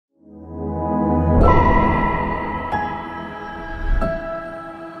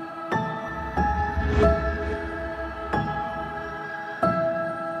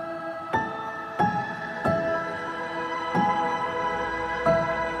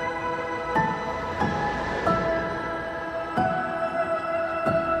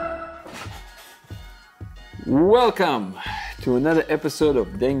Welcome to another episode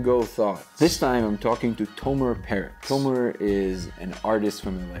of Then Go Thoughts. This time I'm talking to Tomer Peretz. Tomer is an artist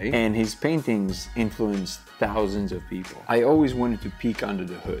from LA and his paintings influenced thousands of people. I always wanted to peek under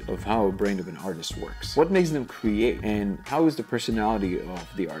the hood of how a brain of an artist works. What makes them create and how is the personality of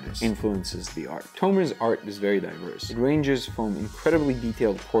the artist influences the art. Tomer's art is very diverse. It ranges from incredibly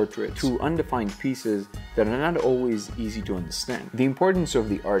detailed portraits to undefined pieces that are not always easy to understand. The importance of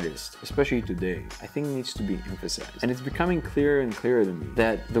the artist, especially today, I think needs to be emphasized. And it's becoming clearer and clearer to me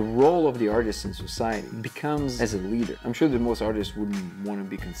that the role of the artist in society becomes as a leader. I'm sure that most artists wouldn't want to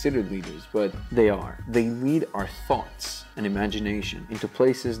be considered leaders, but they are. They lead our thoughts and imagination into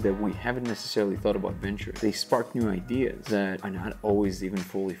places that we haven't necessarily thought about venturing. They spark new ideas that are not always even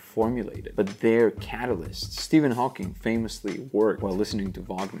fully formulated, but they're catalysts. Stephen Hawking famously worked while listening to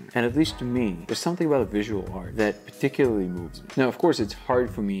Wagner. And at least to me, there's something about visual art that particularly moves me. Now, of course, it's hard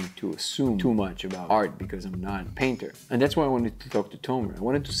for me to assume too much about art because I'm not a painter. And that's why I wanted to talk to Tomer. I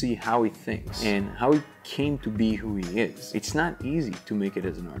wanted to see how he thinks and how he came to be who he is. It's not easy to make it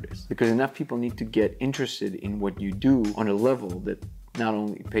as an artist because enough people need to get interested in what you do on a level that not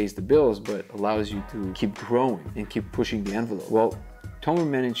only pays the bills but allows you to keep growing and keep pushing the envelope. Well, Tomer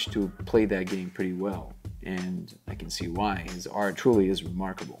managed to play that game pretty well, and I can see why. His art truly is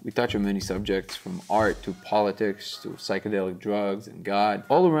remarkable. We touch on many subjects from art to politics to psychedelic drugs and God.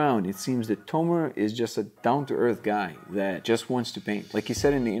 All around, it seems that Tomer is just a down-to-earth guy that just wants to paint. Like he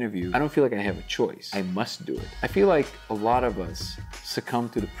said in the interview, I don't feel like I have a choice. I must do it. I feel like a lot of us succumb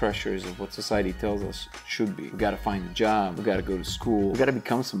to the pressures of what society tells us should be. We gotta find a job, we gotta go to school, we gotta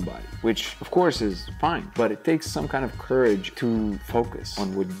become somebody, which of course is fine, but it takes some kind of courage to focus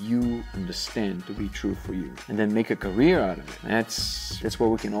on what you understand to be true for you and then make a career out of it. That's what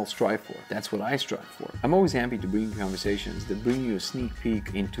we can all strive for. That's what I strive for. I'm always happy to bring you conversations that bring you a sneak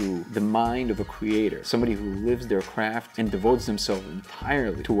peek into the mind of a creator, somebody who lives their craft and devotes themselves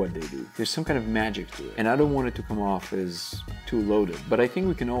entirely to what they do. There's some kind of magic to it, and I don't want it to come off as too loaded, but I think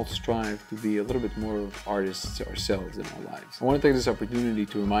we can all strive to be a little bit more artists ourselves in our lives. I want to take this opportunity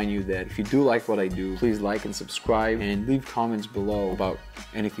to remind you that if you do like what I do, please like and subscribe and leave comments below about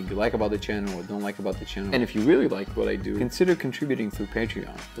anything you like about the channel or don't like about the channel. And if you really like what I do, consider contributing through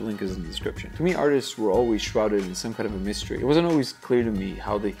Patreon. The link is in the description. To me, artists were always shrouded in some kind of a mystery. It wasn't always clear to me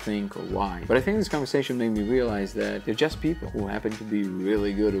how they think or why. But I think this conversation made me realize that they're just people who happen to be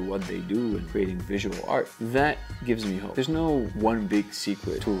really good at what they do and creating visual art. That gives me hope. There's no one big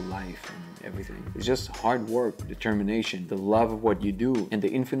secret to life and everything. It's just hard work, determination, the love of what you do, and the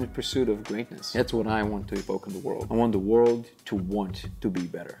infinite pursuit of greatness. That's what I want to evoke in the world. I want the world to want to be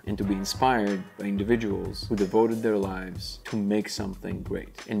better and to be inspired by individuals who devoted their lives to make something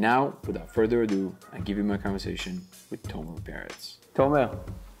great. And now, without further ado, I give you my conversation with Tomer Peretz. Tomer,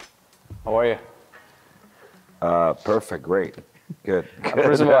 how are you? Perfect, great. Good.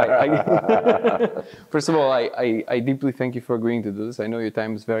 First of all, I deeply thank you for agreeing to do this. I know your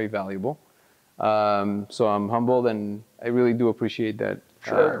time is very valuable. So I'm humbled and I really do appreciate that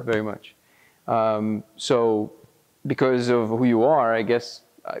very much. So because of who you are, I guess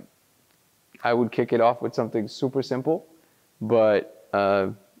I would kick it off with something super simple, but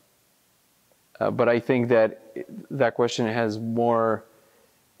I think that question has more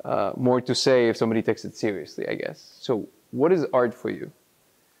to say if somebody takes it seriously, I guess. So what is art for you?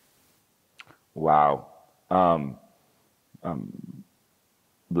 Wow.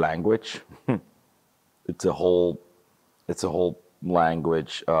 Language. It's a whole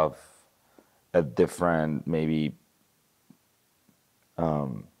language of a different maybe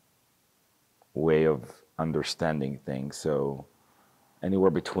way of understanding things. So anywhere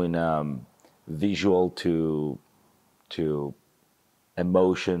between visual to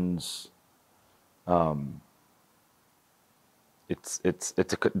emotions. It's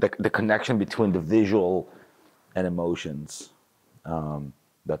the connection between the visual and emotions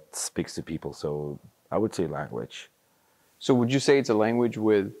that speaks to people. So I would say language. So would you say it's a language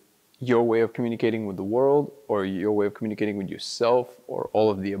with your way of communicating with the world, or your way of communicating with yourself, or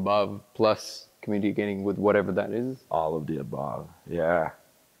all of the above, plus communicating with whatever that is? All of the above, yeah.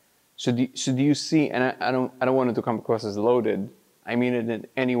 So do you see, and I don't want it to come across as loaded, I mean it in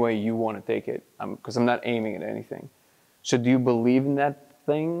any way you want to take it, because I'm not aiming at anything. So do you believe in that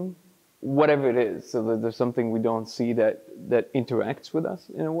thing, whatever it is, so that there's something we don't see that interacts with us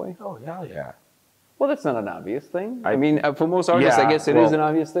in a way? Oh, hell yeah. Well, that's not an obvious thing. I mean, for most artists, I guess it is an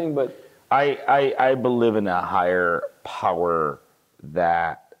obvious thing, but... I believe in a higher power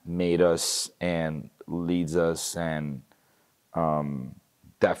that made us and leads us, and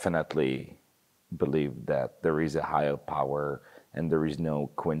definitely believe that there is a higher power and there is no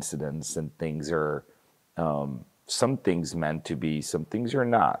coincidence, and things are some things meant to be, some things are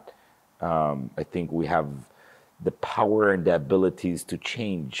not. I think we have the power and the abilities to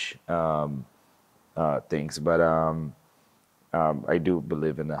change things, but I do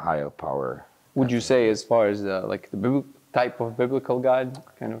believe in a higher power. Would you say, as far as like the type of biblical God,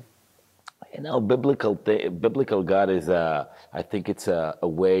 kind of? You know, biblical God is I think it's a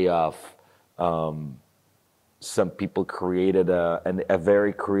way of some people created a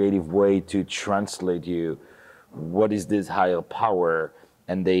very creative way to translate you. What is this higher power?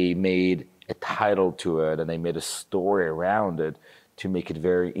 And they made a title to it, and they made a story around it to make it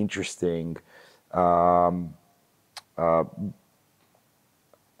very interesting. I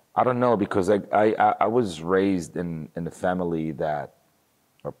don't know, because I was raised in a family that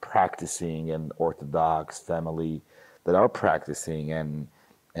are practicing, an Orthodox family that are practicing, and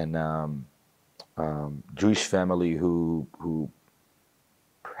Jewish family who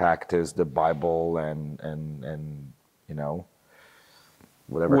practice the Bible and you know,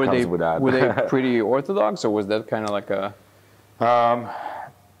 whatever comes with that. Were they pretty Orthodox, or was that kind of like a?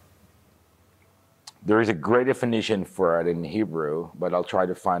 There is a great definition for it in Hebrew, but I'll try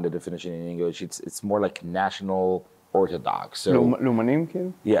to find the definition in English. It's more like national Orthodox. So Lumanim,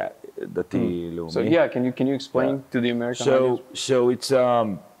 kid? yeah, Dati Lumi. So yeah, can you explain to the American audience? So it's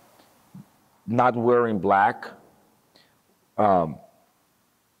not wearing black. They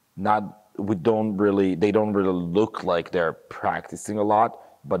don't really look like they're practicing a lot,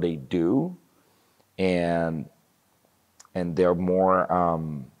 but they do, and they're more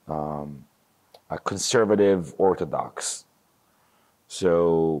a conservative Orthodox.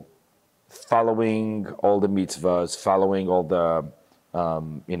 So following all the mitzvahs, following all the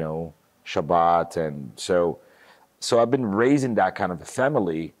Shabbat, and so I've been raised in that kind of a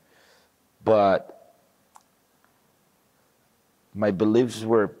family, but my beliefs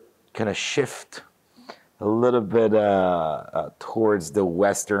were kind of shift a little bit towards the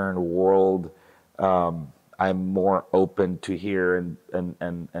Western world. I'm more open to hear and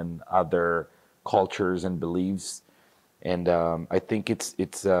other cultures and beliefs, and I think it's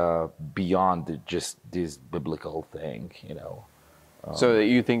beyond just this biblical thing, you know. So that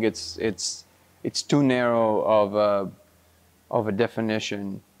you think it's too narrow of a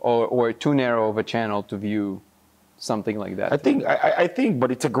definition, or too narrow of a channel to view something like that. I think,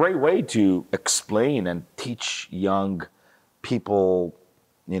 but it's a great way to explain and teach young people,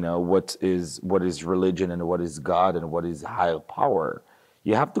 you know, what is religion and what is God and what is higher power.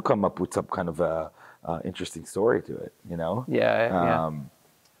 You have to come up with some kind of a interesting story to it, you know. Yeah.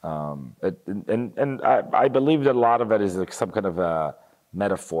 And I believe that a lot of it is like some kind of a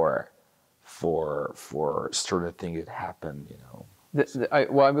metaphor for certain things that happen, you know. I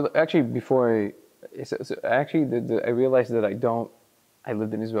realized that I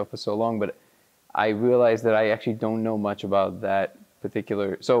lived in Israel for so long, but I realized that I actually don't know much about that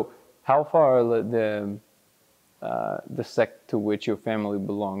particular. So how far the sect to which your family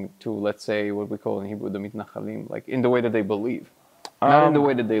belonged to, let's say what we call in Hebrew the mitnachalim, like in the way that they believe, not in the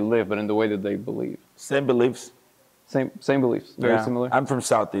way that they live, but in the way that they believe. Same beliefs. Same beliefs. Very similar. I'm from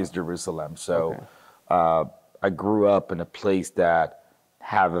Southeast Jerusalem, so I grew up in a place that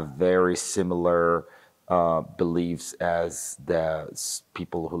have a very similar beliefs as the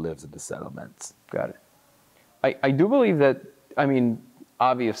people who live in the settlements. Got it. I do believe that. I mean,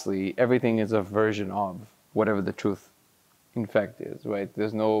 obviously, everything is a version of whatever the truth, in fact, is, right?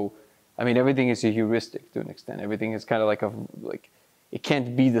 There's no, I mean, everything is a heuristic to an extent. Everything is kind of like it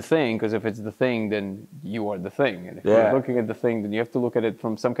can't be the thing, because if it's the thing, then you are the thing. And if you're looking at the thing, then you have to look at it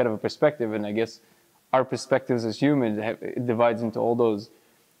from some kind of a perspective. And I guess our perspectives as humans, it divides into all those.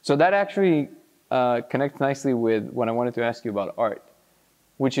 So that actually connects nicely with what I wanted to ask you about art,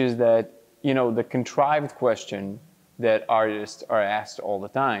 which is that, you know, the contrived question that artists are asked all the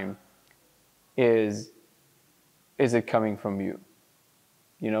time is it coming from you?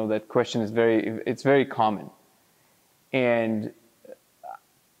 You know, that question is very common. And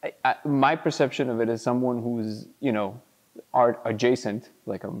my perception of it as someone who's, you know, art adjacent,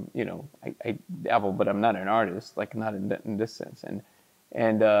 like I dabble, but I'm not an artist, like not in this sense.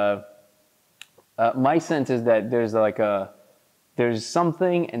 And my sense is that there's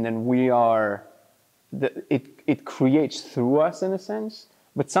something, and then it creates through us in a sense.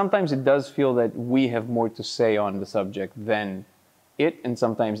 But sometimes it does feel that we have more to say on the subject than it, and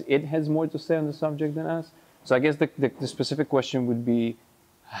sometimes it has more to say on the subject than us. So I guess the specific question would be,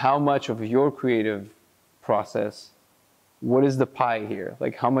 how much of your creative process, what is the pie here?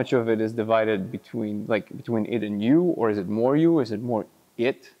 Like, how much of it is divided between it and you, or is it more you, is it more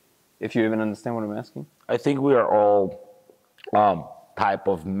it? If you even understand what I'm asking. I think we are all type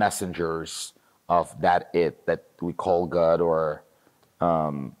of messengers that it that we call God or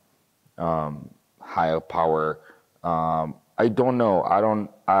higher power. I don't know.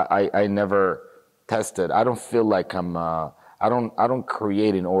 I never tested. I don't feel like I don't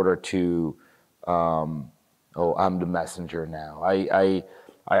create in order to. I'm the messenger now. I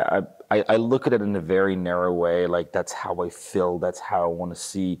look at it in a very narrow way. Like that's how I feel. That's how I want to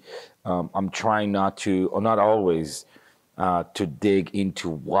see. I'm trying not to, or not always, to dig into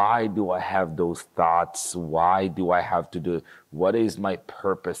why do I have those thoughts? Why do I have to do? What is my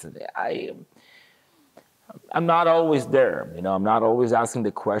purpose? And I'm not always there. I'm not always asking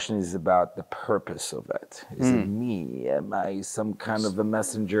the question is about the purpose of it. Is it me? Am I some kind of a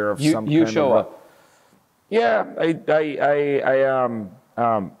messenger of some kind of? You show up. Yeah,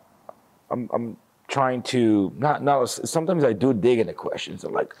 I'm trying to not. Sometimes I do dig into questions.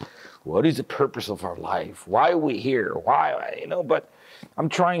 I'm like, what is the purpose of our life? Why are we here? Why, But I'm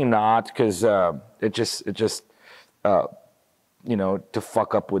trying not because it just to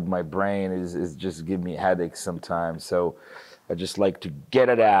fuck up with my brain is just give me headaches sometimes. So I just like to get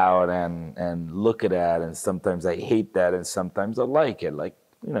it out and look at it. And sometimes I hate that, and sometimes I like it. Like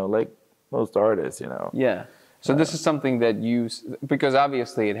most artists, Yeah. So this is something that because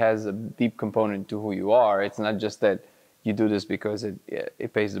obviously it has a deep component to who you are. It's not just that you do this because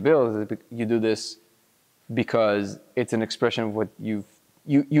it pays the bills. You do this because it's an expression of what you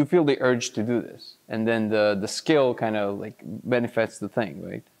feel the urge to do this, and then the skill kind of like benefits the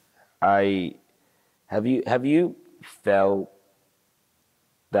thing, right? Have you felt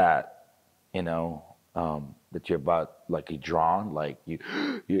that that you're about like a drown, like you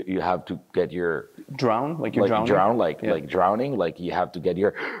have to get your drown, like you're drowning, like drowning, like you have to get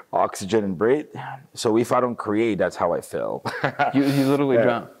your oxygen and breathe. So if I don't create, that's how I feel. you literally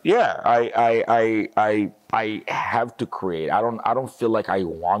drown. Yeah, I have to create. I don't feel like I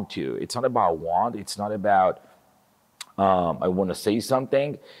want to. It's not about want. It's not about I want to say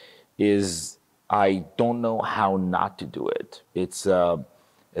something. Is I don't know how not to do it. I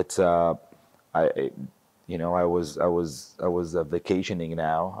was vacationing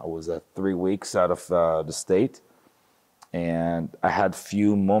now. I was 3 weeks out of the state, and I had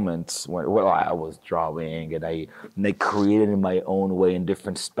few moments when I was drawing and I created in my own way in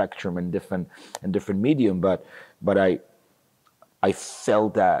different spectrum and different medium. But I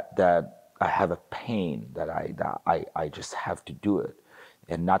felt that I have a pain that I just have to do it,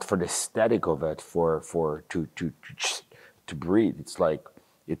 and not for the aesthetic of it, for to breathe. It's like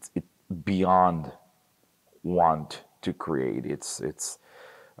it's beyond want to create. It's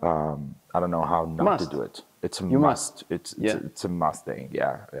I don't know how not to do it. It's a must. It's a must thing.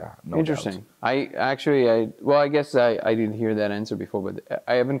 Yeah. No Interesting. doubt. I guess I didn't hear that answer before, but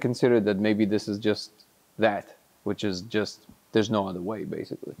I haven't considered that maybe this is just that, which is just there's no other way,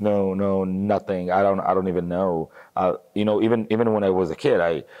 basically. No, nothing. I don't even know. Even when I was a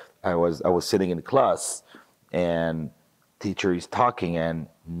kid, I was sitting in class and teacher is talking, and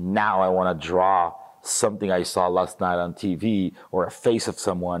now I want to draw something I saw last night on TV or a face of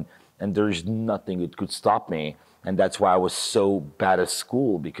someone, and there's nothing that could stop me. And that's why I was so bad at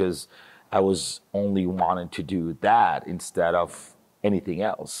school, because I was only wanting to do that instead of anything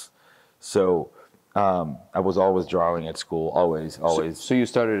else. So I was always drawing at school, always. So you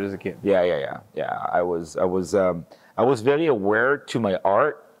started as a kid? Yeah. I was very aware to my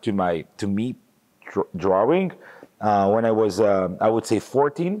art, to me drawing when I was I would say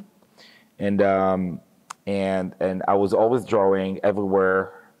 14. And I was always drawing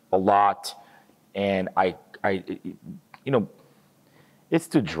everywhere, a lot, and I it's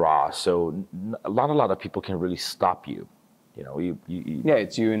to draw, so a lot of people can really stop you. Yeah,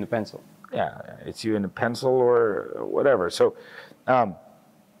 it's you in the pencil. Yeah, it's you in the pencil or whatever. So I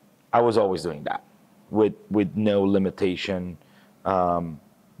was always doing that with no limitation,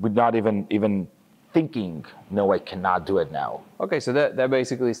 with not even thinking, no, I cannot do it now. Okay, so that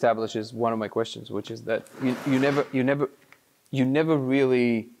basically establishes one of my questions, which is that you never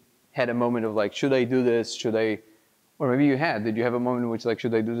really had a moment of like, should I do this? Or maybe you had. Did you have a moment in which like,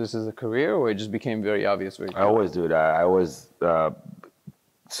 should I do this as a career, or it just became very obvious for you? I always do that. I was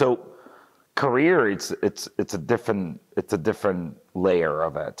so career. It's a different layer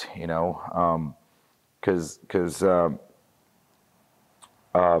of it, because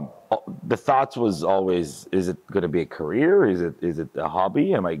the thoughts was always, is it going to be a career? Is it a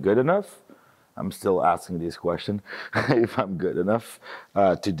hobby? Am I good enough? I'm still asking this question, if I'm good enough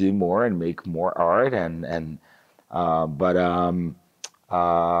to do more and make more art, but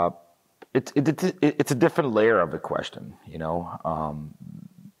it's a different layer of the question, No,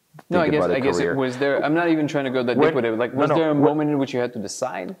 I guess it was there. I'm not even trying to go that deep with it. Like, was there a moment in which you had to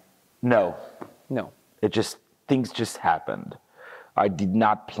decide? No. No. Things just happened. I did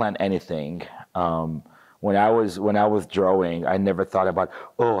not plan anything. When I was drawing, I never thought about,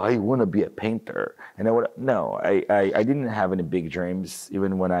 oh, I want to be a painter. And I didn't have any big dreams.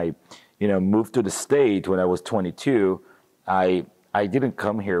 Even when I, moved to the state when I was 22, I didn't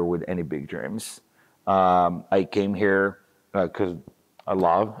come here with any big dreams. I came here because I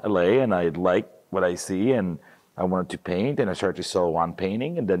love LA and I like what I see, and I wanted to paint, and I started to sell one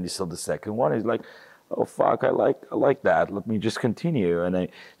painting, and then you sell the second one. It's like, oh fuck, I like that. Let me just continue, and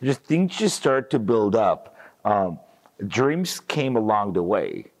things just start to build up. Dreams came along the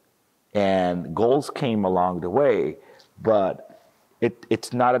way, and goals came along the way, but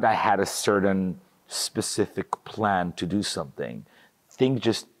it's not that I had a certain specific plan to do something.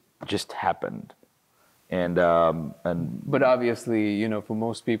 Things just happened, and But obviously, for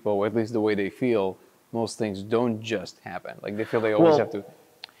most people, or at least the way they feel, most things don't just happen. Like they feel they always have to.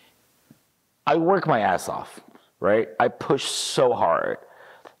 I work my ass off, right? I push so hard,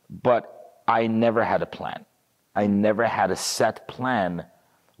 but I never had a plan. I never had a set plan.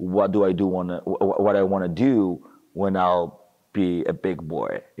 What do I do? What I want to do when I'll be a big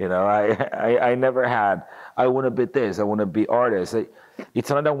boy? I never had. I want to be this. I want to be artist. It's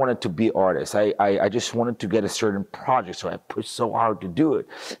not that I wanted to be artist. I just wanted to get a certain project, so I pushed so hard to do it.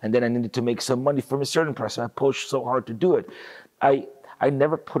 And then I needed to make some money from a certain project, so I pushed so hard to do it. I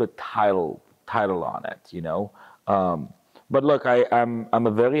never put a title on it, But look, I'm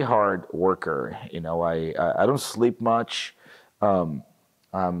a very hard worker. I don't sleep much. I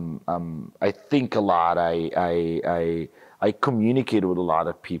think a lot. I communicate with a lot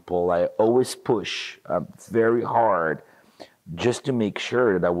of people. I always push very hard, just to make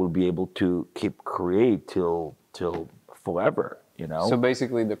sure that I will be able to keep create till forever. So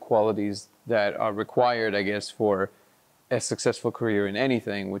basically, the qualities that are required, I guess, for a successful career in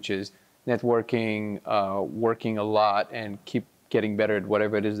anything, which is networking, working a lot, and keep getting better at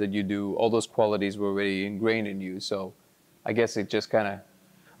whatever it is that you do. All those qualities were already ingrained in you. So I guess it just kind of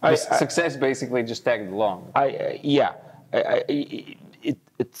success basically just tagged along.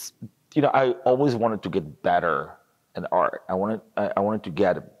 It's I always wanted to get better in art. I wanted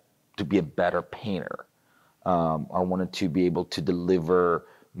to be a better painter. I wanted to be able to deliver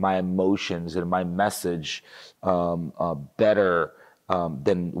my emotions and my message better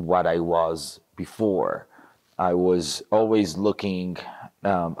than what I was before. I was always looking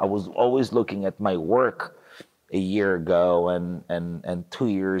at my work a year ago and 2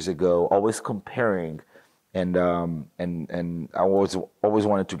 years ago, always comparing, and I was always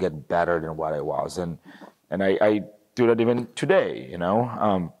wanted to get better than what I was, and I do that even today,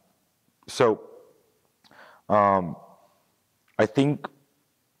 So I think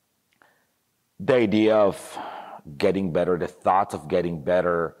the idea of getting better, the thought of getting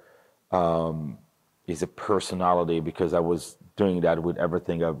better, is a personality, because I was doing that with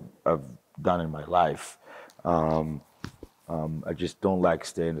everything I've done in my life. I just don't like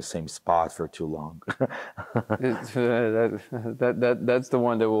staying in the same spot for too long. That's the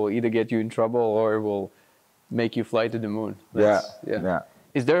one that will either get you in trouble or will make you fly to the moon. Yeah.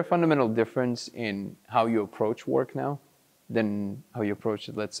 Is there a fundamental difference in how you approach work now than how you approached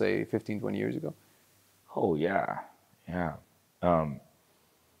it, let's say, 15, 20 years ago? Oh, yeah. I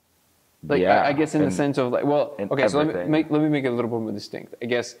guess in the sense of okay, so let me make it a little bit more distinct. I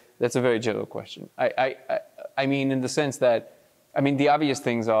guess that's a very general question. I mean, in the sense that, the obvious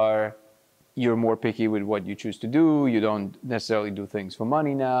things are you're more picky with what you choose to do. You don't necessarily do things for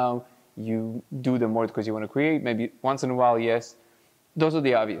money now. You do them more because you want to create. Maybe once in a while, yes. Those are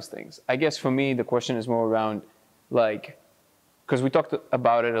the obvious things. I guess for me, the question is more around, because we talked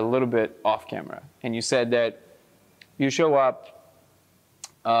about it a little bit off camera, and you said that you show up,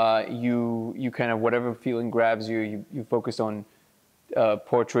 you kind of, whatever feeling grabs you, you focus on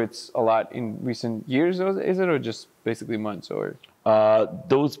portraits a lot in recent years, is it, or just basically months, or?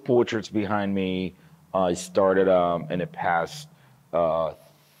 Those portraits behind me, I started in the past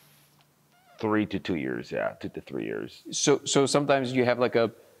 3 to 2 years, 2 to 3 years. So sometimes you have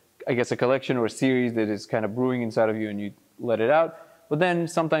a collection or a series that is kind of brewing inside of you, and you let it out. But then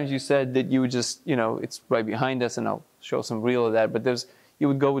sometimes you said that you would just, it's right behind us, and I'll show some reel of that. But you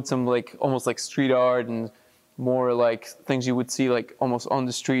would go with some almost like street art and more like things you would see almost on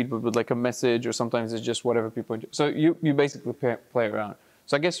the street, but with a message, or sometimes it's just whatever people enjoy. So you basically play around.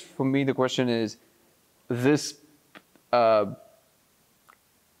 So I guess for me the question is this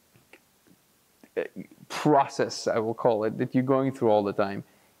process, I will call it, that you're going through all the time.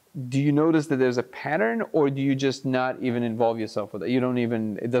 Do you notice that there's a pattern, or do you just not even involve yourself with it?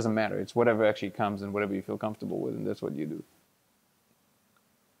 It doesn't matter. It's whatever actually comes and whatever you feel comfortable with, and that's what you do.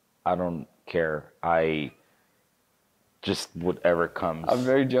 I don't care. I just whatever comes. I'm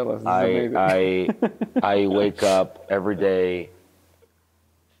very jealous. This is amazing. I wake up every day,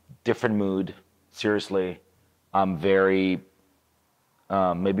 different mood. Seriously, I'm very.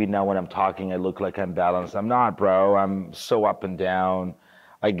 Maybe now when I'm talking, I look like I'm balanced. I'm not, bro. I'm so up and down.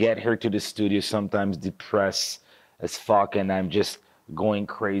 I get here to the studio sometimes depressed as fuck, and I'm just going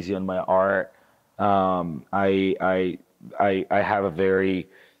crazy on my art. I have a very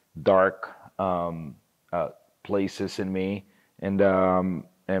dark places in me, and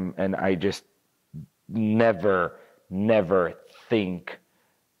I just never think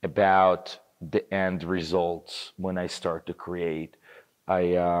about the end results when I start to create.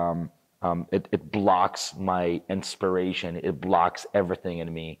 It blocks my inspiration. It blocks everything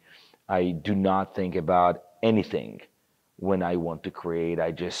in me. I do not think about anything when I want to create.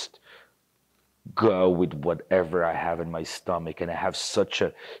 I just go with whatever I have in my stomach, and I have so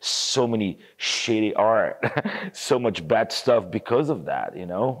many shitty art, so much bad stuff because of that, you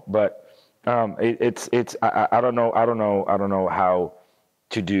know. But I don't know, I don't know how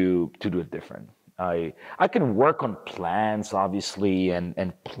to do it different. I can work on plans, obviously,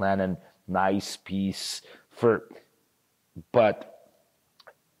 and plan a nice piece for, but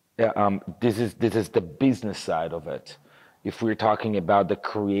this is the business side of it. If we're talking about the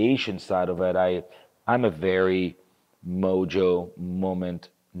creation side of it, I'm a very mojo moment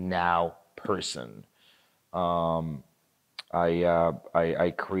now person. Um,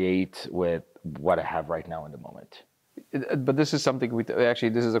 I create with what I have right now in the moment. But this is something actually,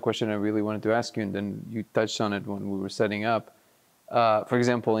 this is a question I really wanted to ask you, and then you touched on it when we were setting up. For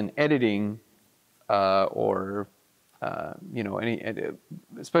example, in editing, or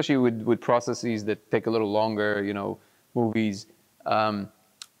especially with processes that take a little longer, movies,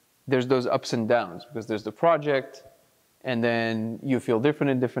 there's those ups and downs because there's the project, and then you feel different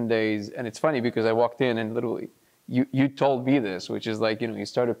in different days. And it's funny because I walked in and literally you told me this, which is like, you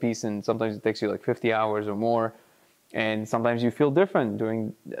start a piece and sometimes it takes you like 50 hours or more. And sometimes you feel different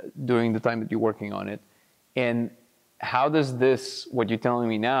during the time that you're working on it. And how does this, what you're telling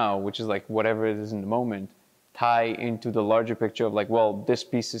me now, which is like whatever it is in the moment, tie into the larger picture of like, well, this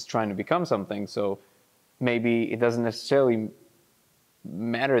piece is trying to become something, so maybe it doesn't necessarily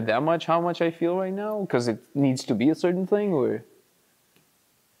matter that much how much I feel right now because it needs to be a certain thing? Or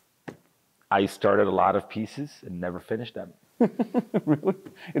I started a lot of pieces and never finished them. Really?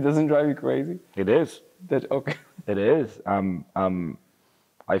 It doesn't drive you crazy? It is. Okay. It is.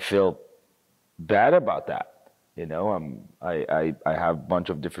 I feel bad about that. I have a bunch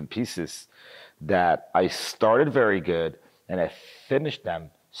of different pieces that I started very good and I finished them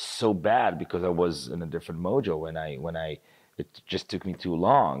so bad because I was in a different mojo it just took me too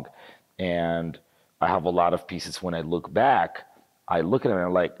long. And I have a lot of pieces when I look back, I look at them and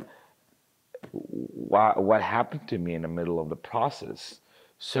I'm like, what happened to me in the middle of the process?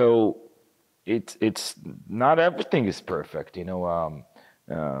 So it's not everything is perfect,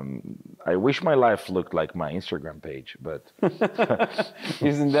 I wish my life looked like my Instagram page, but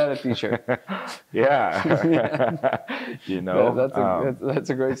isn't that a t-shirt? Yeah. That's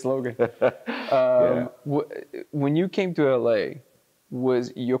a great slogan. Yeah. When you came to LA,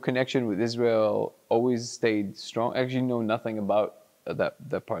 was your connection with Israel always stayed strong? Actually, you know nothing about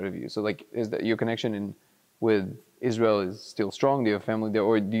that part of you. So, like, is that your connection with Israel is still strong? Do you have family there,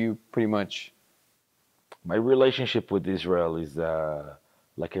 or do you pretty much? My relationship with Israel is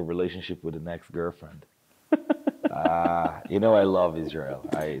like a relationship with an ex-girlfriend. I love Israel.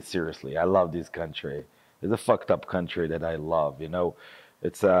 Seriously, I love this country. It's a fucked up country that I love.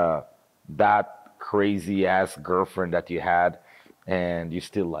 It's that crazy ass girlfriend that you had, and you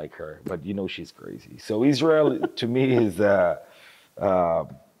still like her, but she's crazy. So Israel to me is I'm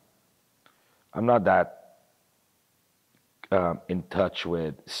not that in touch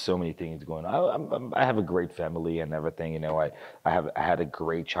with so many things going on. I have a great family and everything. I had a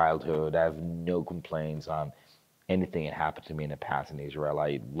great childhood. I have no complaints on anything that happened to me in the past in Israel.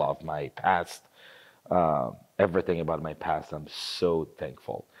 I love my past. Everything about my past, I'm so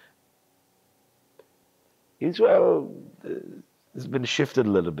thankful. Israel has been shifted a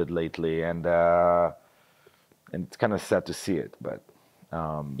little bit lately, and it's kind of sad to see it. But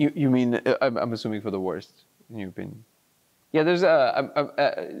you mean I'm assuming for the worst in your opinion? Yeah, there's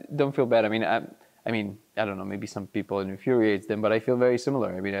don't feel bad. I mean, I don't know. Maybe some people it infuriates them, but I feel very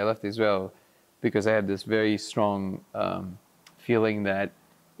similar. I mean, I left Israel because I had this very strong feeling that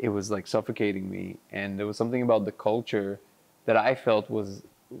it was like suffocating me, and there was something about the culture that I felt was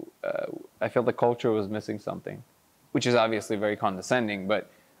I felt the culture was missing something, which is obviously very condescending.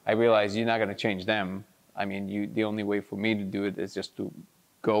 But I realized you're not going to change them. I mean, the only way for me to do it is just to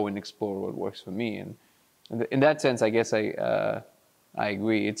go and explore what works for me. And in that sense, I guess I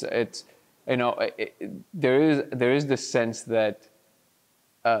agree. It's you know there is this sense that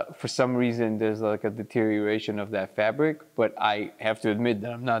for some reason there's like a deterioration of that fabric, but I have to admit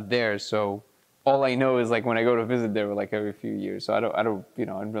that I'm not there. So all I know is like when I go to visit there like every few years. So I don't you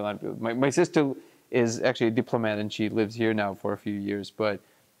know I'm really not, my sister is actually a diplomat and she lives here now for a few years, but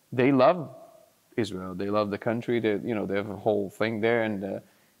they love Israel. They love the country. They they have a whole thing there, and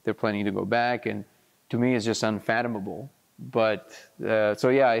they're planning to go back. And to me, it's just unfathomable. But so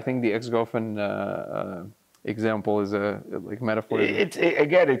yeah, I think the ex-girlfriend example is a like metaphor. It's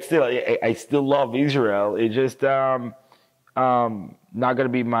still I still love Israel. It's just not gonna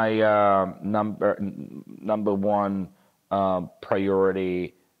be my number one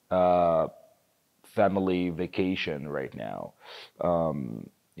priority family vacation right now.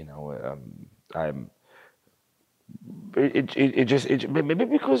 I'm maybe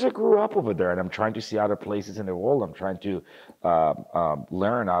because I grew up over there and I'm trying to see other places in the world. I'm trying to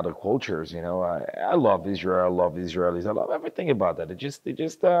learn other cultures. I love Israel. I love Israelis. I love everything about that.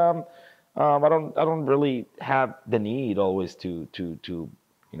 I don't really have the need always to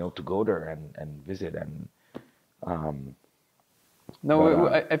go there and visit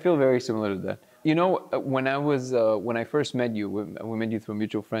I feel very similar to that. When I first met you, we met you through a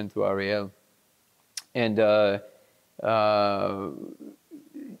mutual friend, through Ariel, and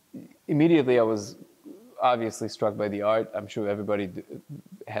immediately I was obviously struck by the art. I'm sure everybody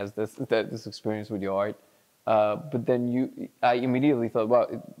has this experience with your art. But then I immediately thought, wow,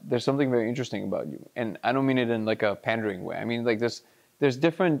 there's something very interesting about you. And I don't mean it in like a pandering way. I mean, like there's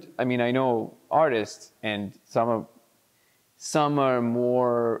different, I mean, I know artists and some are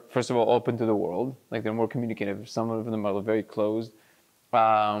more, first of all, open to the world, like they're more communicative. Some of them are very closed.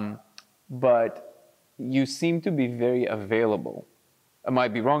 But you seem to be very available. I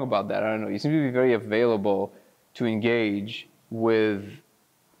might be wrong about that. I don't know. You seem to be very available to engage with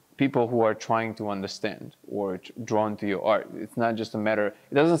people who are trying to understand or drawn to your art. It's not just a matter,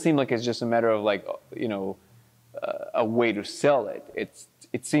 it doesn't seem like it's just a matter of like, a way to sell it.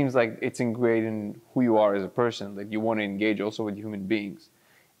 It seems like it's ingrained in who you are as a person, that you want to engage also with human beings.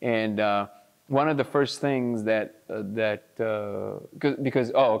 And one of the first things so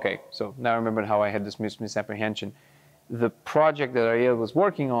now I remember how I had this misapprehension. The project that Ariel was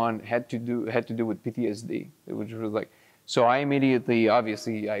working on had to do with PTSD, which was like, so I immediately,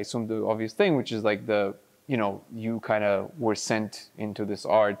 obviously, I assumed the obvious thing, which is like you kind of were sent into this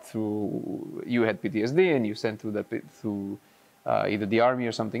art through, you had PTSD and you sent through either the army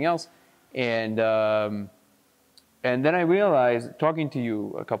or something else. And then I realized, talking to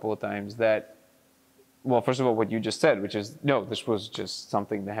you a couple of times, that, well, first of all, what you just said, which is, no, this was just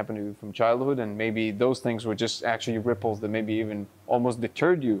something that happened to you from childhood, and maybe those things were just actually ripples that maybe even almost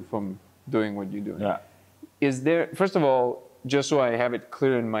deterred you from doing what you're doing. Yeah. Is there, first of all, just so I have it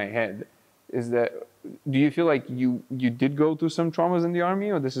clear in my head, do you feel like you did go through some traumas in the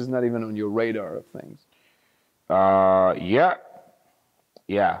army, or this is not even on your radar of things? Yeah.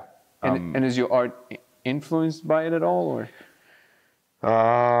 And is your art influenced by it at all,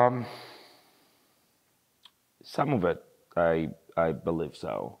 or? Some of it, I believe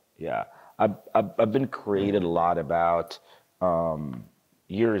so. Yeah, I've been created a lot about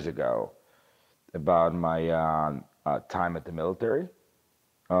years ago about my time at the military.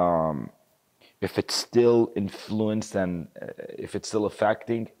 If it's still influenced and if it's still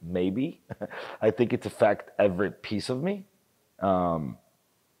affecting, maybe. I think it's affect every piece of me. But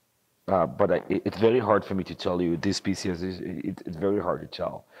it's very hard for me to tell you this piece is. It's very hard to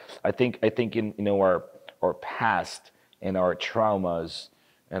tell. I think in our past and our traumas,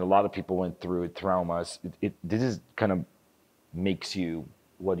 and a lot of people went through traumas. This is kind of makes you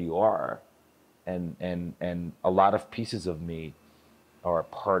what you are, and a lot of pieces of me are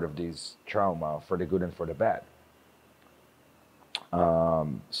part of this trauma, for the good and for the bad.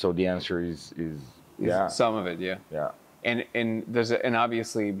 So the answer is yeah. Some of it, yeah. Yeah. And and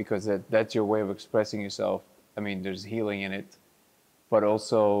obviously, because that's your way of expressing yourself. I mean, there's healing in it, but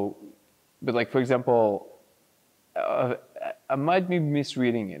like, for example, I might be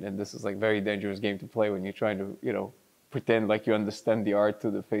misreading it, and this is like very dangerous game to play when you're trying to pretend like you understand the art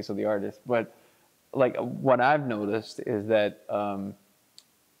through the face of the artist. But like what I've noticed is that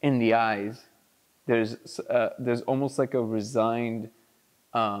in the eyes, there's almost like a resigned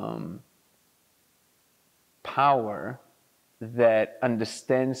power that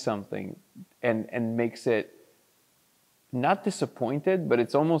understands something and makes it not disappointed, but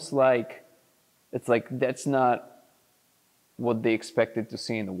it's almost like that's not what they expected to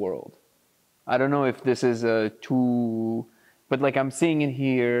see in the world. I don't know if this is too but like I'm seeing it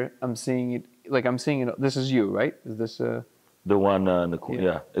here. I'm seeing it. Like I'm seeing it. This is you, right? Is this The one,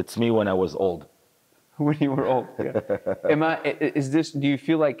 yeah, it's me when I was old. when you were old? Yeah. Is this? Do you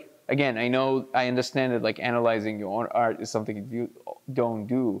feel like? Again, I know, I understand that like analyzing your own art is something you don't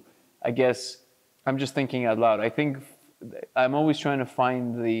do. I guess I'm just thinking out loud. I think I'm always trying to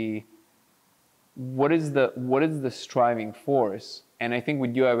find the what is the striving force, and I think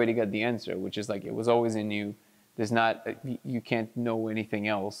with you I already got the answer, which is like it was always in you. There's not, you can't know anything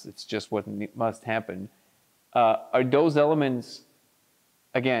else. It's just what must happen. Are those elements,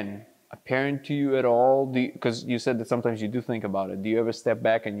 again, apparent to you at all? Because you said that sometimes you do think about it. Do you ever step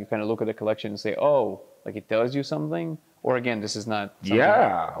back and you kind of look at the collection and say, oh, like it tells you something? Or again, this is not something?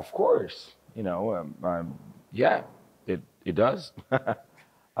 Yeah, of course. Yeah, it does.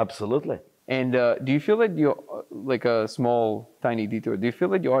 Absolutely. And do you feel that you're, like a small, tiny detour, do you feel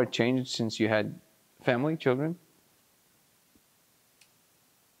that your art changed since you had family, children?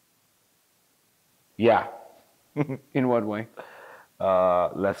 Yeah. In what way?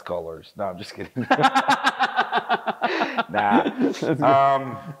 Less colors. No, I'm just kidding. Nah.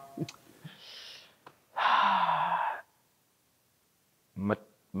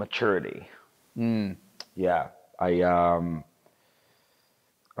 Maturity. Yeah.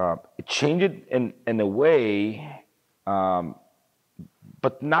 It changed in a way,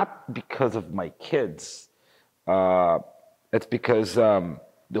 but not because of my kids. It's because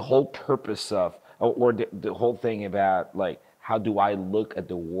the whole purpose of, or the whole thing about like, how do I look at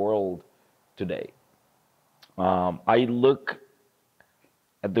the world today? I look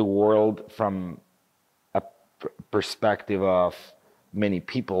at the world from a perspective of many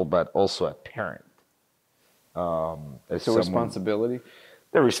people, but also a parent. So responsibility?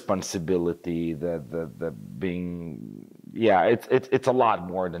 The responsibility, the being, yeah, it's a lot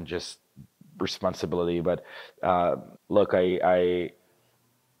more than just responsibility. But look,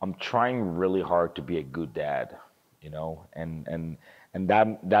 I'm trying really hard to be a good dad, and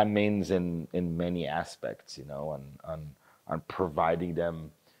that means in many aspects, on providing them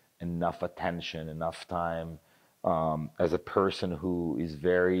enough attention, enough time, as a person who is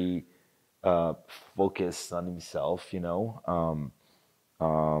very focused on himself,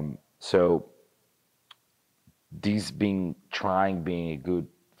 so being a good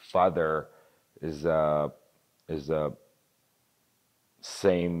father is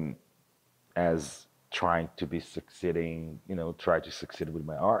same as trying to be succeeding, try to succeed with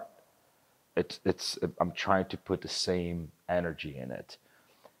my art. I'm trying to put the same energy in it,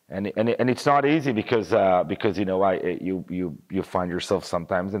 and it's not easy because you find yourself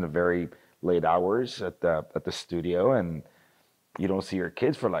sometimes in the very late hours at the studio, and you don't see your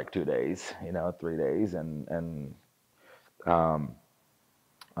kids for like 2 days, 3 days, and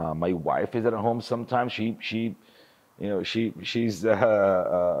my wife is at home sometimes. She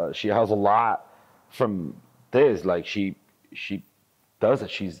has a lot from this. Like she does it.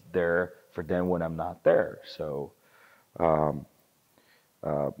 She's there for them when I'm not there. So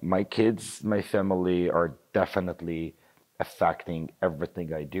my kids, my family are definitely affecting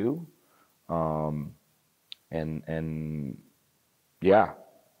everything I do. And yeah.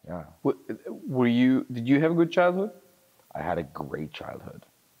 Did you have a good childhood? I had a great childhood.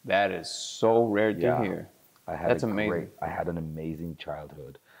 That is so rare to hear. That's amazing. I had an amazing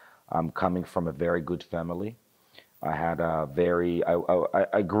childhood. I'm coming from a very good family. I had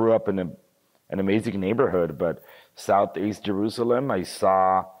I grew up in an amazing neighborhood, but Southeast Jerusalem,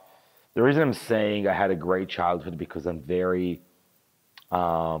 the reason I'm saying I had a great childhood because I'm very,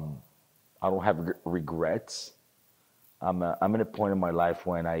 I don't have regrets. I'm at a point in my life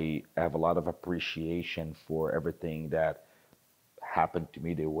when I have a lot of appreciation for everything that happened to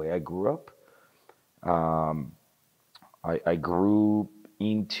me the way I grew up. I grew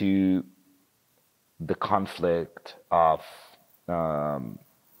into the conflict of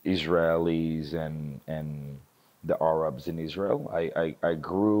Israelis and the Arabs in Israel. I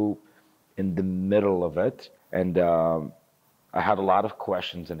grew in the middle of it, and I had a lot of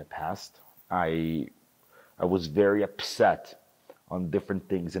questions in the past. I was very upset on different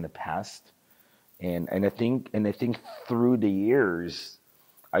things in the past, and I think through the years,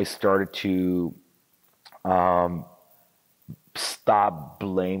 I started to stop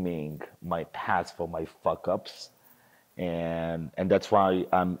blaming my past for my fuck ups, and that's why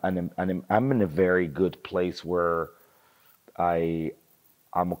I'm in a very good place where I'm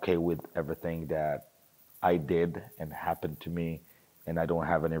okay with everything that I did and happened to me, and I don't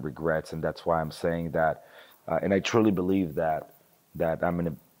have any regrets, and that's why I'm saying that, and I truly believe that I'm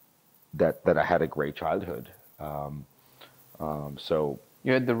in that I had a great childhood. So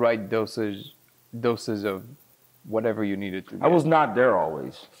you had the right doses of whatever you needed to I get. was not there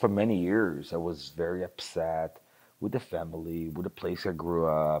always. For many years, I was very upset with the family, with the place I grew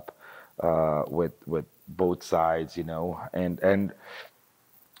up, with both sides, and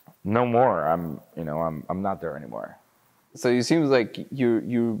no more. I'm not there anymore. So it seems like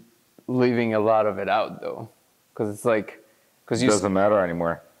you're leaving a lot of it out though, because it's like, because It you. doesn't matter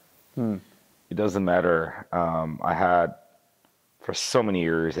anymore. It doesn't matter. I had for so many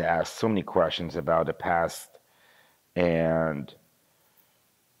years asked so many questions about the past, and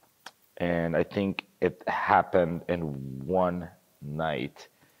I think it happened in one night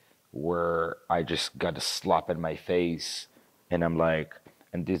where I just got a slap in my face, and I'm like,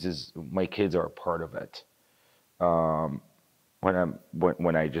 and this is my kids are a part of it.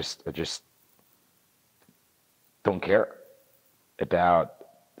 When I just don't care about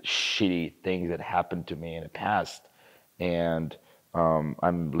shitty things that happened to me in the past, and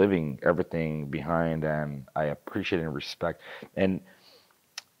I'm leaving everything behind, and I appreciate and respect, and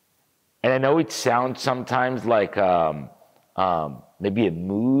I know it sounds sometimes like maybe a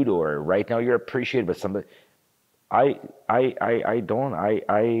mood or right now you're appreciated, but something I don't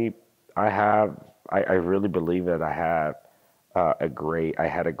I really believe that I have I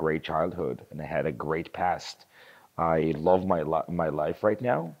had a great childhood and I had a great past. I love my life right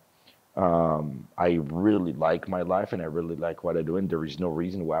now. I really like my life and I really like what I do, and there is no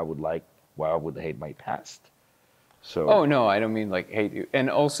reason why I would hate my past. So Oh no, I don't mean like hate you. And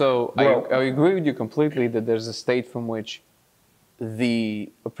also, Well- I agree with you completely that there's a state from which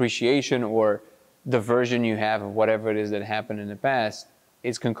the appreciation or the version you have of whatever it is that happened in the past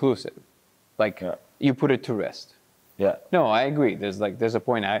is conclusive. Like Yeah. you put it to rest. yeah, No, I agree. There's a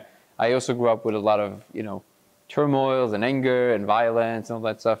point. I also grew up with a lot of turmoils and anger and violence and all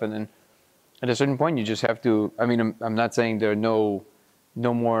that stuff. And then at a certain point, you just have to. I mean, I'm not saying there are no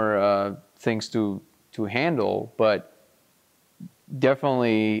more things to handle, but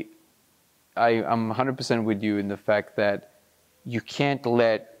definitely, I'm 100% with you in the fact that you can't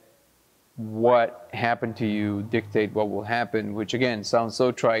let what happened to you dictate what will happen, which again sounds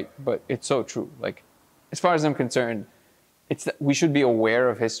so trite, but it's so true. Like, as far as I'm concerned, we should be aware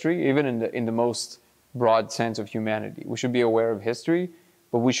of history, even in the most broad sense of humanity. We should be aware of history,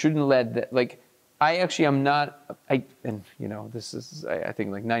 but we shouldn't let that. Like, I actually am not. This is. I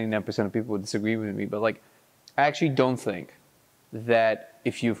think like 99% of people would disagree with me, but like, I actually don't think that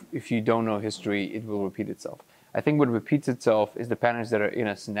if you don't know history, it will repeat itself. I think what repeats itself is the patterns that are in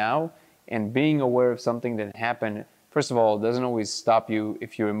us now, and being aware of something that happened. First of all, it doesn't always stop you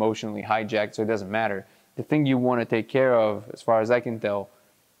if you're emotionally hijacked, so it doesn't matter. The thing you want to take care of, as far as I can tell,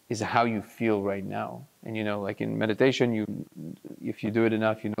 is how you feel right now. And like in meditation, if you do it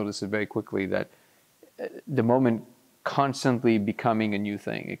enough, you notice it very quickly that the moment constantly becoming a new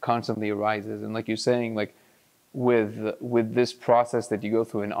thing, it constantly arises. And like you're saying, like with this process that you go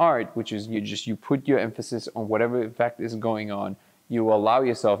through in art, which is you put your emphasis on whatever in fact is going on, you allow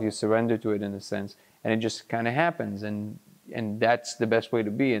yourself, you surrender to it in a sense, and it just kind of happens. And that's the best way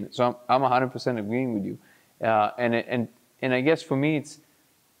to be. And so I'm 100% agreeing with you. And I guess for me, it's,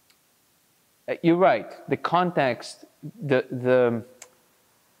 you're right. The context, the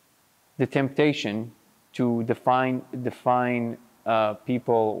temptation to define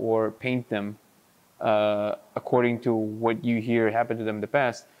people or paint them according to what you hear happened to them in the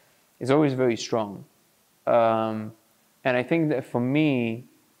past is always very strong. And I think that for me,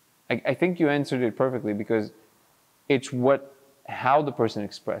 I think you answered it perfectly, because it's how the person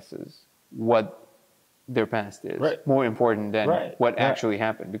expresses what their past is more important than what actually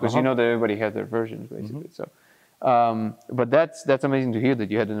happened, because you know that everybody has their versions basically. So, but that's amazing to hear that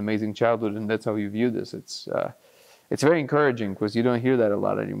you had an amazing childhood and that's how you view this. It's very encouraging, because you don't hear that a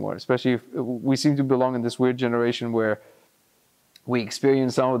lot anymore, especially if we seem to belong in this weird generation where we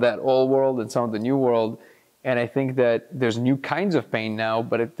experience some of that old world and some of the new world. And I think that there's new kinds of pain now,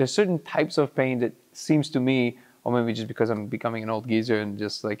 but there's certain types of pain that seems to me, or maybe just because I'm becoming an old geezer and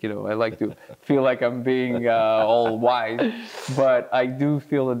just like, I like to feel like I'm being all wise, but I do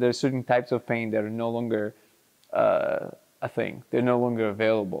feel that there's certain types of pain that are no longer a thing. They're no longer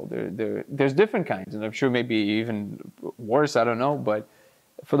available. There's different kinds, and I'm sure maybe even worse, I don't know, but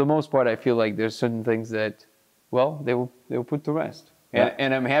for the most part, I feel like there's certain things that, well, they will put to rest.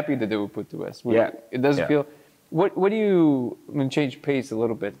 And I'm happy that they were put to rest. It doesn't feel... What do you... I'm going to change pace a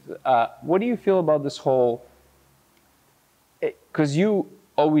little bit. What do you feel about this whole... Because you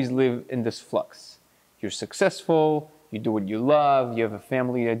always live in this flux. You're successful, you do what you love, you have a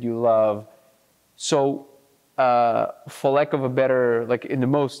family that you love. So, for lack of a better... Like in the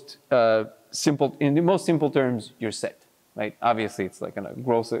most simple terms, you're set. Right? Obviously, it's like a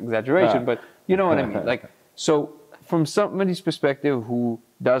gross exaggeration, but you know what I mean. Like, So from somebody's perspective who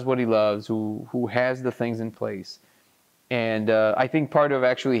does what he loves, who has the things in place, and I think part of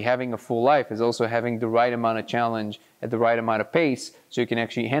actually having a full life is also having the right amount of challenge at the right amount of pace so you can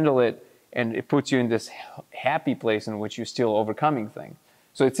actually handle it, and it puts you in this happy place in which you're still overcoming things.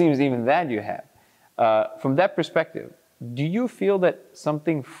 So it seems even that you have. From that perspective, do you feel that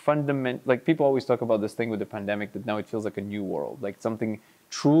something fundamental, like people always talk about this thing with the pandemic, that now it feels like a new world, like something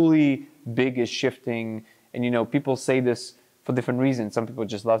truly big is shifting, and people say this for different reasons. Some people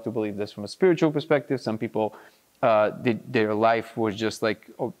just love to believe this from a spiritual perspective. Some people, their life was just like,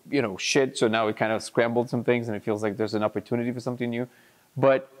 shit, so now it kind of scrambled some things and it feels like there's an opportunity for something new.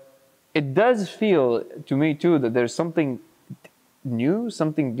 But it does feel to me too that there's something new,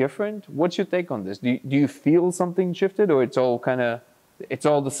 something different. What's your take on this? Do you feel something shifted, or it's all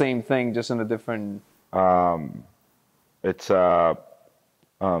the same thing, just in a different? It's a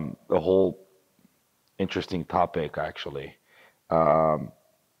whole interesting topic, actually. No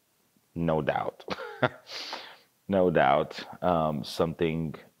doubt. No doubt.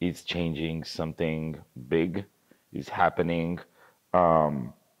 Something is changing, something big is happening.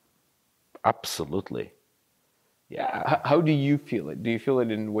 Absolutely. Yeah. How do you feel it? Do you feel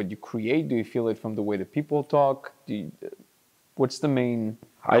it in what you create? Do you feel it from the way that people talk? What's the main?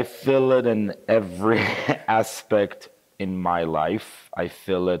 I feel it in every aspect in my life. I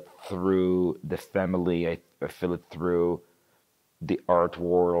feel it through the family. I feel it through the art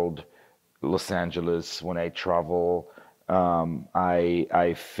world, Los Angeles, when I travel.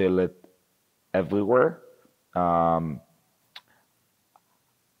 I feel it everywhere.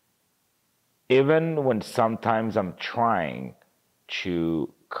 Even when sometimes I'm trying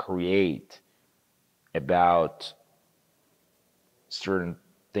to create about certain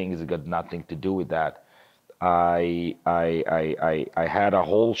things that got nothing to do with that, I had a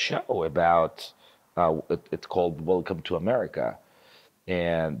whole show about it's called Welcome to America,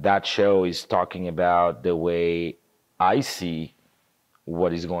 and that show is talking about the way I see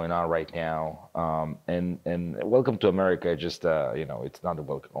what is going on right now. And Welcome to America, just it's not a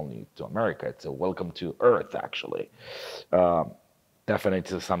welcome only to America, it's a welcome to Earth, actually.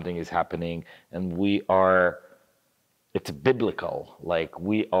 Definitely something is happening, and it's biblical. Like,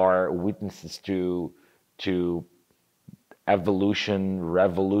 we are witnesses to evolution,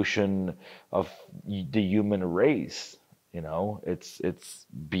 revolution of the human race. It's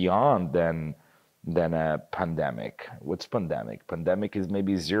beyond than a pandemic. What's pandemic? Pandemic is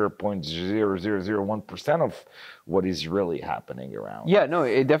maybe 0.0001% of what is really happening around. Yeah, no,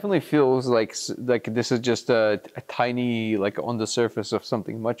 it definitely feels like this is just a tiny, like, on the surface of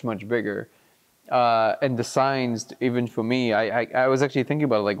something much, much bigger. And the signs, even for me, I was actually thinking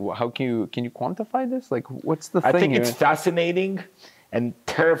about, like, how can you quantify this? Like, what's the thing? I think it's fascinating and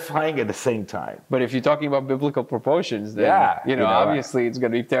terrifying at the same time. But if you're talking about biblical proportions, then obviously it's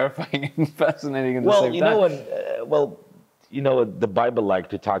going to be terrifying and fascinating at the same time. The Bible like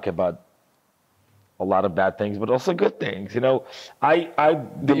to talk about a lot of bad things, but also good things. I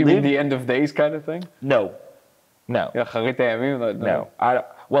believe, you mean the end of days kind of thing? No. No.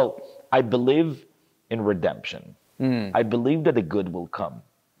 I believe in redemption. I believe that the good will come,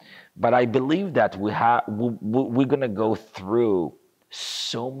 but I believe that we're gonna go through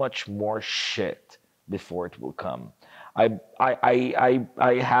so much more shit before it will come. I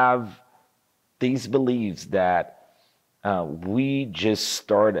have these beliefs that we just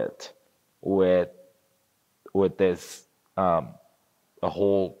started with this a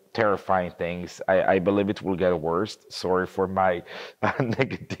whole terrifying things. I believe it will get worse. Sorry for my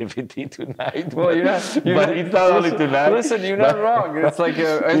negativity tonight. Well, it's not only tonight. Listen, you're not wrong. It's like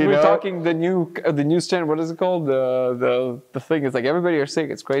as we're talking the news channel. What is it called? The thing. It's like everybody are sick.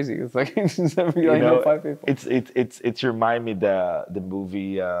 It's crazy. It's like I know 5 people. It's remind me the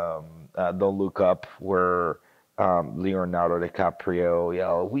movie Don't Look Up, where Leonardo DiCaprio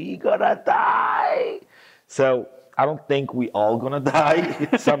yelled, "We gonna die." So I don't think we all gonna die.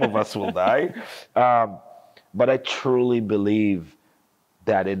 Some of us will die, but I truly believe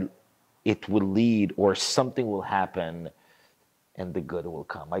that it will lead, or something will happen, and the good will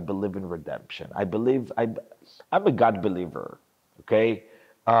come. I believe in redemption. I'm a God believer. Okay,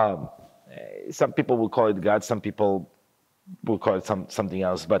 some people will call it God. Some people will call it something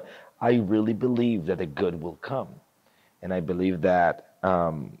else. But I really believe that the good will come, and I believe that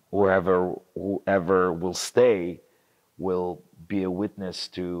whoever will stay will be a witness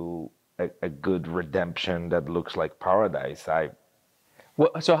to a good redemption that looks like paradise.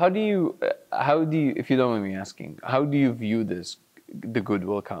 So how do you, if you don't mind me asking, how do you view this, the good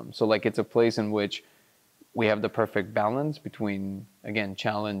will come? So, like, it's a place in which we have the perfect balance between, again,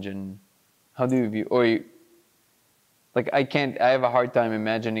 challenge, and how do you view, or Like I have a hard time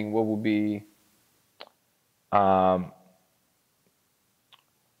imagining what would be. I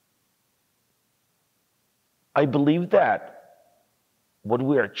believe that what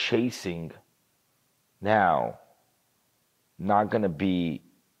we are chasing now, not going to be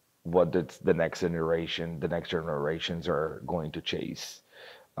what the next generations are going to chase.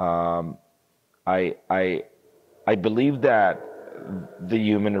 I I believe that the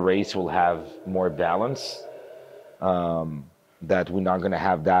human race will have more balance. That we're not going to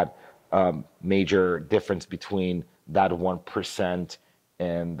have that major difference between that 1%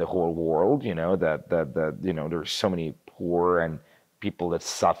 and the whole world. You know that you know there's so many poor and people that's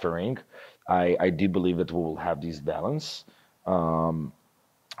suffering. I do believe that we will have this balance.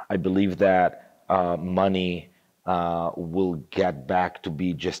 I believe that money will get back to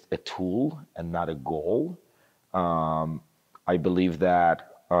be just a tool and not a goal. I believe that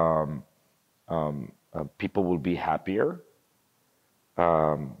people will be happier.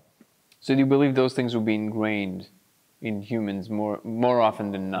 So do you believe those things will be ingrained in humans more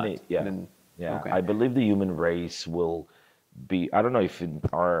often than not? Yeah. Okay. I believe the human race will be. I don't know if in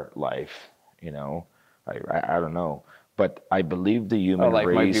our life, you know, I don't know, but I believe the human life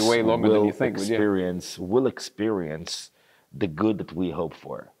race might be way longer than you think, will experience the good that we hope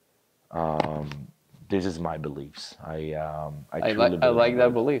for. This is my beliefs. I like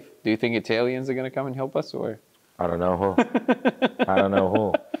that belief. Do you think Italians are going to come and help us, or? I don't know who. I don't know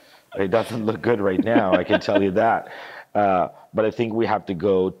who. It doesn't look good right now, I can tell you that. But I think we have to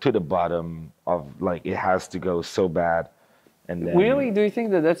go to the bottom of, like, it has to go so bad. And then, really? Do you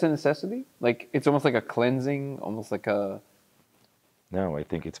think that that's a necessity? Like, it's almost like a cleansing, almost like a... No, I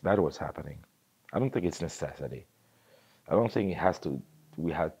think it's bad what's happening. I don't think it's necessity. I don't think it has to,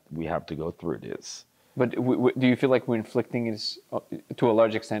 we have to go through this. But do you feel like we're inflicting it to a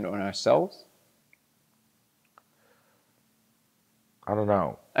large extent on ourselves? I don't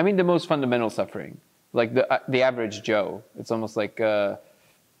know. I mean, the most fundamental suffering, like the average Joe. It's almost like, you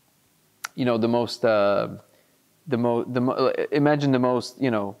know, imagine the most, you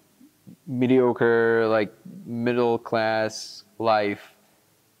know, mediocre, like middle class life.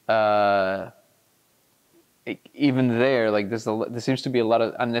 Even there, like there seems to be a lot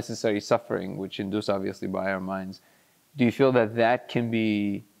of unnecessary suffering, which induced obviously by our minds. Do you feel that that can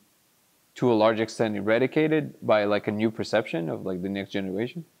be, to a large extent, eradicated by like a new perception of like the next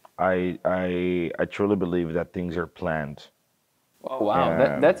generation? I truly believe that things are planned. Oh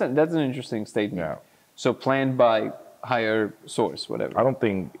wow, that's an interesting statement. Yeah. So planned by higher source, whatever. I don't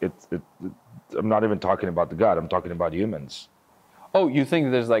think I'm not even talking about the God. I'm talking about humans. Oh, you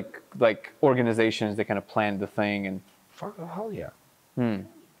think there's like organizations that kind of planned the thing and? Fuck, hell yeah.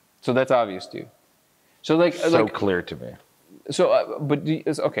 So that's obvious to you. So like clear to me. So,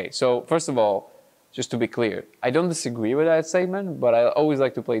 okay. So first of all, just to be clear, I don't disagree with that statement, but I always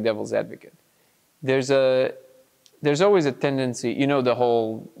like to play devil's advocate. There's always a tendency, you know, the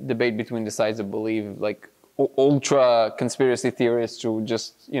whole debate between the sides of belief, like ultra conspiracy theorists who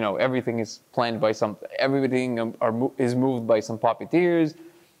just, you know, everything is planned by everything is moved by some puppeteers,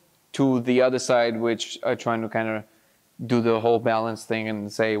 to the other side, which are trying to kind of do the whole balance thing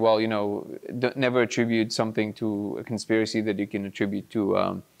and say, well, you know, never attribute something to a conspiracy that you can attribute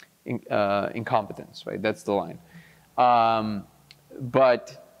to incompetence, right? That's the line.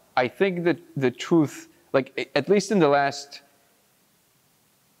 But I think that the truth, like at least in the last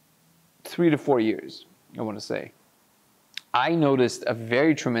 3 to 4 years, I want to say, I noticed a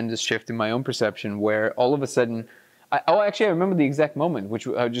very tremendous shift in my own perception where all of a sudden, actually I remember the exact moment, which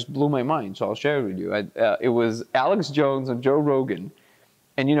just blew my mind, so I'll share it with you. It was Alex Jones and Joe Rogan,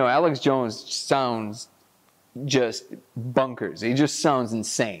 and you know, Alex Jones sounds just bunkers. He just sounds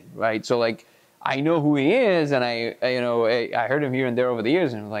insane, right? So like, I know who he is, and I heard him here and there over the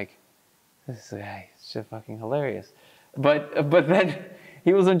years, and I'm like, this guy is just fucking hilarious. But then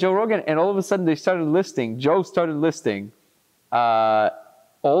he was on Joe Rogan, and all of a sudden Joe started listing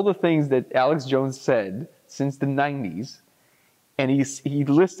all the things that Alex Jones said since the 90s, and he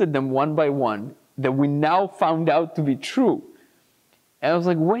listed them one by one that we now found out to be true. And I was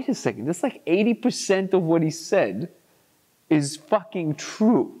like, wait a second, that's like 80% of what he said is fucking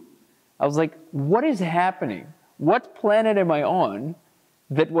true. I was like, what is happening? What planet am I on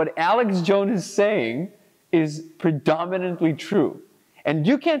that what Alex Jones is saying is predominantly true? And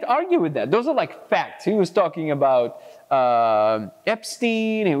you can't argue with that. Those are like facts. He was talking about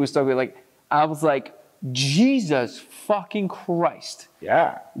Epstein. He was talking I was like, Jesus fucking Christ.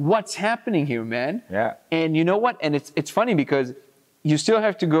 Yeah. What's happening here, man? Yeah. And you know what? And it's funny because you still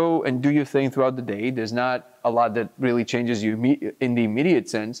have to go and do your thing throughout the day. There's not a lot that really changes you in the immediate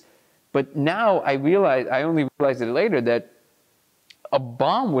sense. But now I only realized it later that a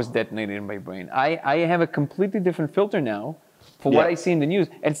bomb was detonated in my brain. I have a completely different filter now for what I see in the news.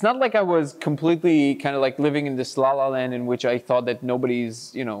 And it's not like I was completely kind of like living in this la la land in which I thought that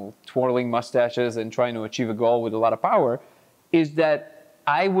nobody's, twirling mustaches and trying to achieve a goal with a lot of power. Is that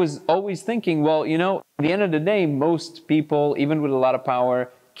I was always thinking, well, at the end of the day, most people, even with a lot of power,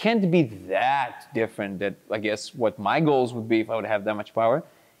 can't be that different that I guess what my goals would be if I would have that much power.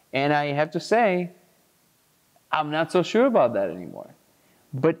 And I have to say, I'm not so sure about that anymore.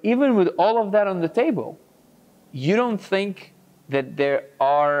 But even with all of that on the table, you don't think that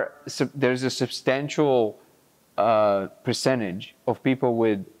there's a substantial percentage of people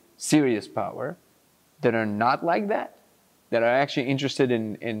with serious power that are not like that are actually interested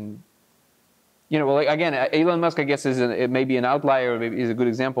in like again, Elon Musk, I guess, it may be an outlier, or maybe is a good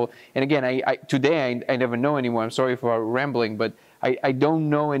example. And again, today I never know anymore. I'm sorry for rambling, but I don't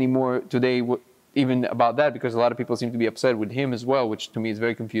know anymore today even about that, because a lot of people seem to be upset with him as well, which to me is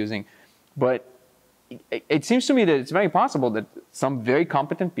very confusing. But it seems to me that it's very possible that some very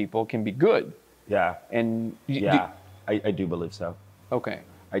competent people can be good. Yeah. And I do believe so. Okay.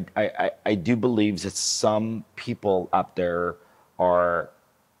 I do believe that some people up there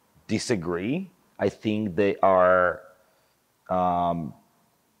disagree. I think they are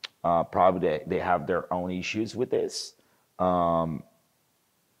probably they have their own issues with this.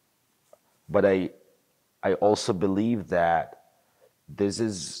 But I also believe that this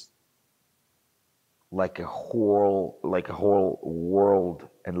is like a whole world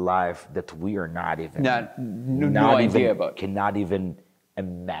and life that we are not even no idea about. Cannot even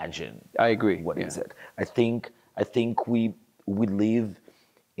imagine. I agree. What is it? I think we live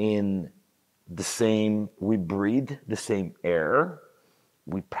in we breathe the same air.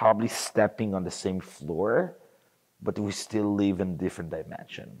 We probably stepping on the same floor, but we still live in different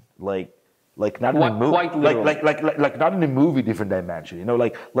dimension. Like not in a movie, like not in a movie, different dimension.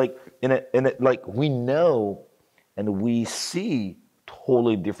 Like in a like we know and we see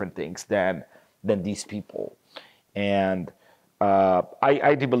totally different things than these people. And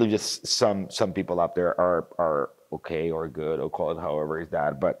I do believe that some people out there are okay or good, or call it however is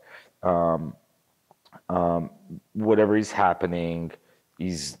that, but whatever is happening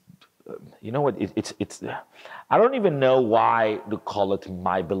is, it's I don't even know why to call it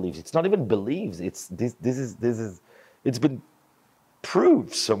my beliefs. It's not even beliefs. It's this is it's been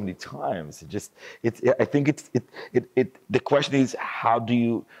proved so many times. I think the question is, how do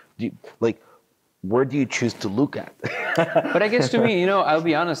you like, where do you choose to look at? But I guess to me, I'll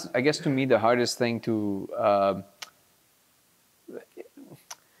be honest, I guess to me the hardest thing to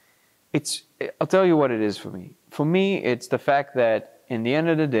I'll tell you what it is for me. For me, it's the fact that in the end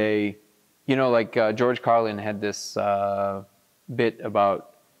of the day, George Carlin had this bit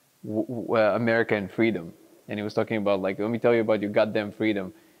about America and freedom. And he was talking about, let me tell you about your goddamn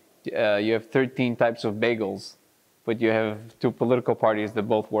freedom. You have 13 types of bagels, but you have two political parties that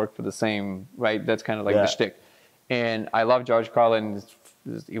both work for the same, right? That's kind of like the shtick. And I love George Carlin.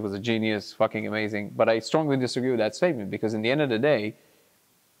 He was a genius, fucking amazing. But I strongly disagree with that statement, because in the end of the day,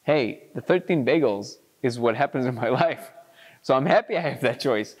 hey, the 13 bagels is what happens in my life. So I'm happy I have that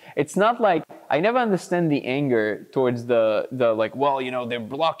choice. It's not like, I never understand the anger towards the like, well, they're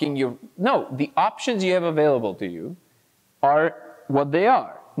blocking you. No, the options you have available to you are what they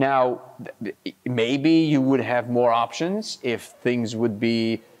are. Now, maybe you would have more options if things would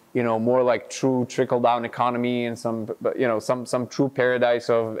be, more like true trickle-down economy and some true paradise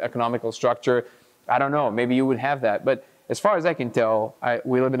of economical structure. I don't know. Maybe you would have that. But as far as I can tell,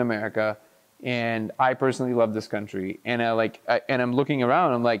 we live in America, and I personally love this country. And I'm looking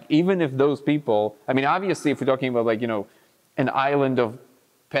around. I'm like, even if those people, I mean, obviously, if we're talking about an island of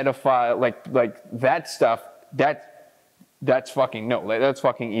pedophile, like that stuff, that's fucking no. That's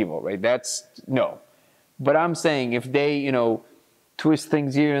fucking evil, right? That's no. But I'm saying if they, twist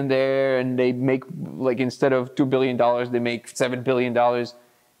things here and there, and they make, instead of $2 billion, they make $7 billion.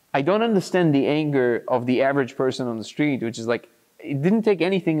 I don't understand the anger of the average person on the street, which is like, it didn't take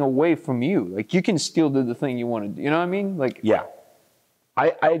anything away from you. Like, you can still do the thing you want to do. You know what I mean? Yeah,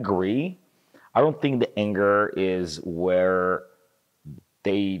 I agree. I don't think the anger is where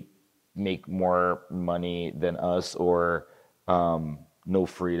they make more money than us, or no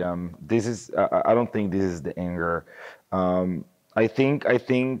freedom. This is, I don't think this is the anger. I think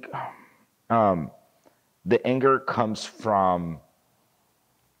the anger comes from,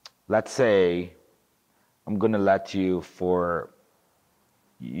 let's say, I'm going to let you for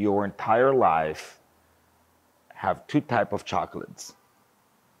your entire life have two types of chocolates.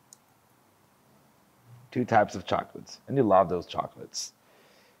 Two types of chocolates. And you love those chocolates.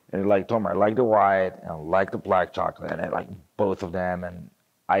 And they're like, Tomer, I like the white and I like the black chocolate, and I like both of them, and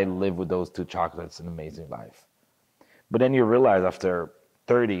I live with those two chocolates, an amazing life. But then you realize after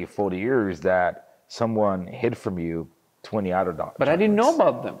 30, 40 years that someone hid from you 20 other chocolates. But I didn't know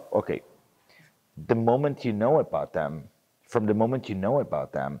about them. Okay. The moment you know about them, from the moment you know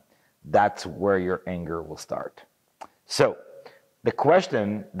about them, that's where your anger will start. So the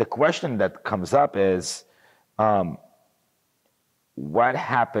question that comes up is, what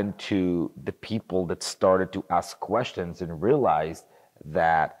happened to the people that started to ask questions and realized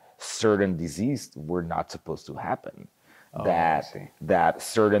that certain diseases were not supposed to happen? Oh, that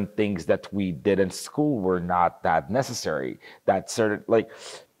certain things that we did in school were not that necessary. That certain, like,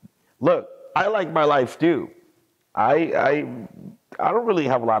 look, I like my life too. I don't really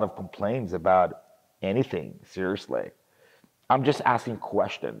have a lot of complaints about anything, seriously. I'm just asking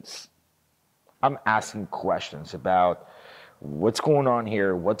questions. I'm asking questions about what's going on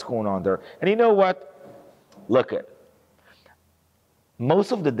here, what's going on there. And you know what? Look at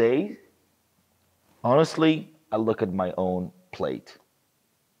most of the day, honestly, I look at my own plate.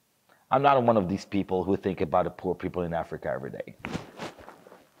 I'm not one of these people who think about the poor people in Africa every day.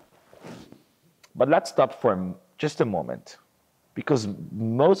 But let's stop for just a moment, because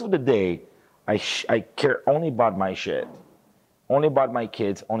most of the day, I care only about my shit, only about my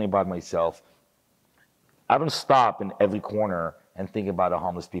kids, only about myself. I don't stop in every corner and think about the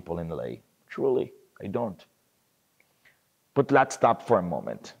homeless people in LA. Truly, I don't. But let's stop for a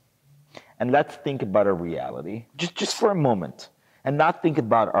moment. And let's think about our reality, just for a moment. And not think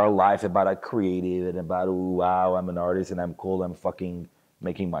about our life, about our creative, and about, oh, wow, I'm an artist and I'm cool, I'm fucking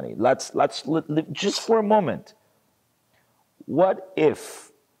making money. Let's live just for a moment. What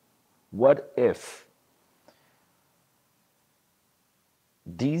if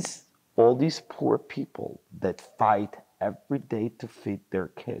all these poor people that fight every day to feed their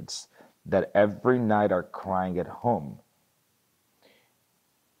kids, that every night are crying at home,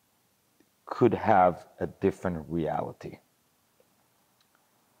 could have a different reality?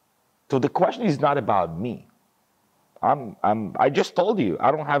 So the question is not about me. I just told you,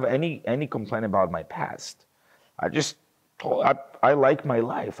 I don't have any complaint about my past. I like my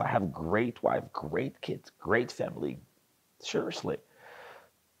life. I have a great wife, great kids, great family. Seriously.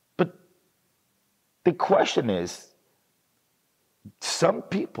 But the question is, some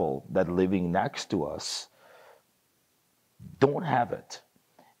people that are living next to us don't have it.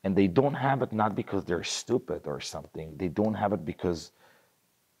 And they don't have it not because they're stupid or something. They don't have it because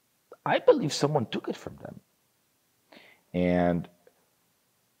I believe someone took it from them. And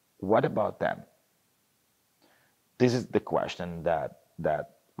what about them? This is the question that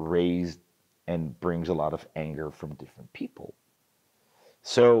raised and brings a lot of anger from different people.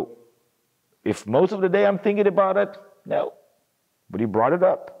 So if most of the day I'm thinking about it, no. But he brought it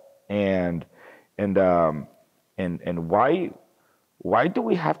up. And why do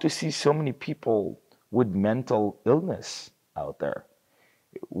we have to see so many people with mental illness out there?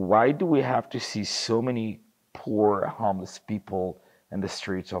 Why do we have to see so many poor homeless people in the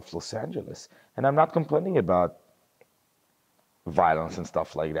streets of Los Angeles? And I'm not complaining about violence and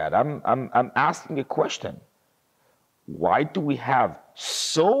stuff like that. I'm asking a question. Why do we have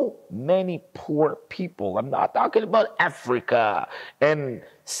so many poor people? I'm not talking about Africa and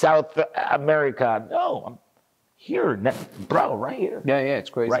South America. No, I'm here, bro, right here. Yeah, it's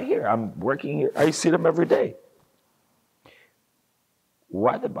crazy. Right here. I'm working here. I see them every day.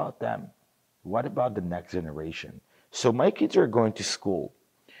 What about them? What about the next generation? So my kids are going to school.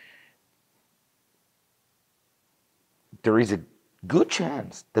 There is a good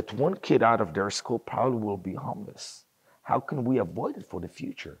chance that one kid out of their school probably will be homeless. How can we avoid it for the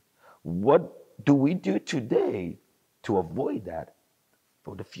future? What do we do today to avoid that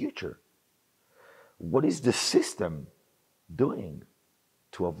for the future? What is the system doing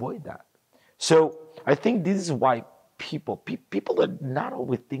to avoid that? So I think this is why people are not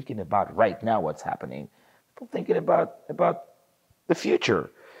always thinking about right now what's happening. People thinking about the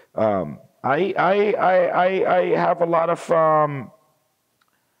future. I have a lot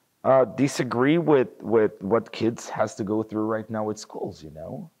of disagree with what kids has to go through right now with schools. You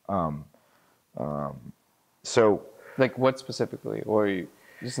know, so like what specifically, or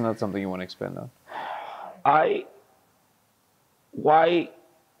this is not something you want to expand on? Why,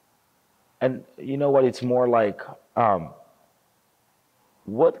 and you know what? It's more like,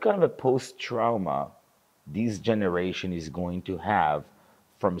 what kind of a post-trauma this generation is going to have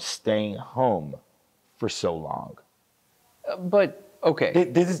from staying home for so long? But okay,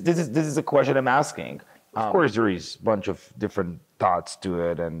 this is a question I'm asking. Of course, there is a bunch of different thoughts to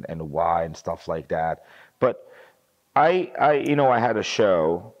it and why and stuff like that. But I had a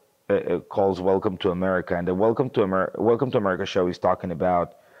show calls Welcome to America, and the Welcome to America show is talking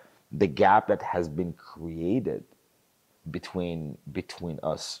about the gap that has been created between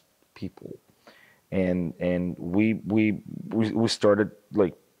us people, and we started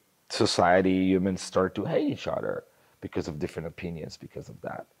like society, humans start to hate each other because of different opinions, because of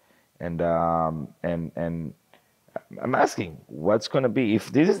that, and I'm asking, what's going to be,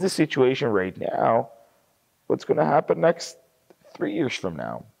 if this is the situation right now, what's going to happen next 3 years from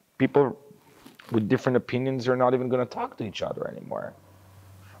now? People with different opinions are not even going to talk to each other anymore.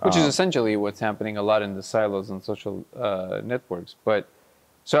 Which is essentially what's happening a lot in the silos and social networks. But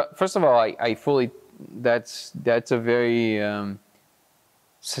so first of all, I fully, that's a very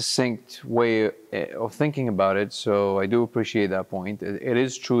succinct way of thinking about it. So I do appreciate that point. It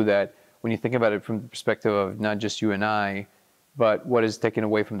is true that when you think about it from the perspective of not just you and I, but what is taken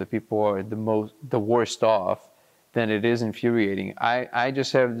away from the people who are the worst off, then it is infuriating. I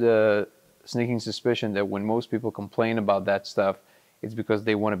just have the sneaking suspicion that when most people complain about that stuff, it's because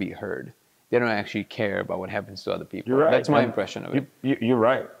they want to be heard. They don't actually care about what happens to other people. You're right. That's my impression of it. You're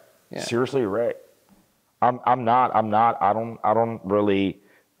right. Yeah. Seriously, you're right. I'm not. I don't really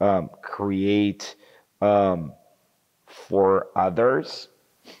create for others.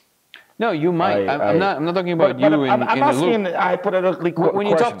 No, you might. I'm not talking about you I'm asking, the loop. I put it a when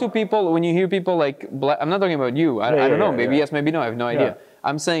you talk to people, when you hear people like, I'm not talking about you. I don't know. Maybe yes, maybe no. I have no idea.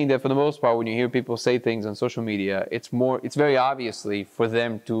 I'm saying that for the most part, when you hear people say things on social media, it's very obviously for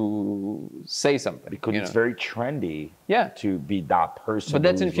them to say something. Because it's very trendy to be that person. But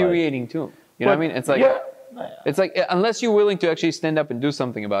that's infuriating too. You know what I mean? It's like, it's like, unless you're willing to actually stand up and do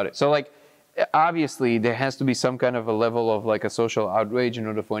something about it. So like, obviously there has to be some kind of a level of like a social outrage in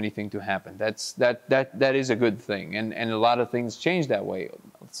order for anything to happen. That is a good thing. And a lot of things change that way.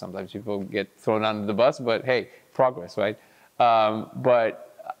 Sometimes people get thrown under the bus, but hey, progress, right?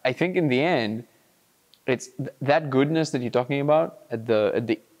 But I think in the end, it's that goodness that you're talking about at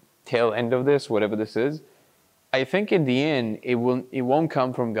the tail end of this, whatever this is. I think in the end, it won't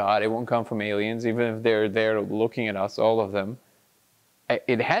come from God. It won't come from aliens, even if they're there looking at us, all of them.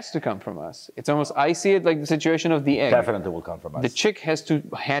 It has to come from us. It's almost, I see it like the situation of the egg. Definitely will come from us. The chick has to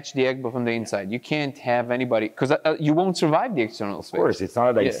hatch the egg from the inside. You can't have anybody, because you won't survive the external space. Of course, it's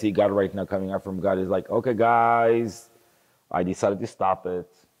not that I see God right now coming out from God. It's like, okay, guys, I decided to stop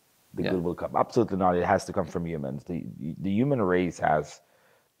it. The good will come. Absolutely not. It has to come from humans. The human race has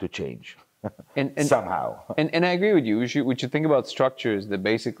to change and somehow. And I agree with you. We should think about structures that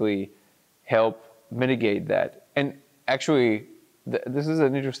basically help mitigate that. And actually, this is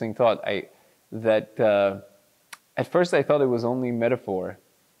an interesting thought. At first I thought it was only metaphor,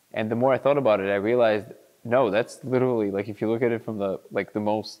 and the more I thought about it, I realized no, that's literally, like, if you look at it from the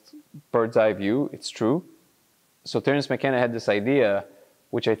most bird's eye view, it's true. So Terence McKenna had this idea,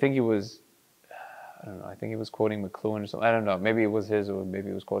 which I think he was, I don't know, I think he was quoting McLuhan or something. I don't know. Maybe it was his, or maybe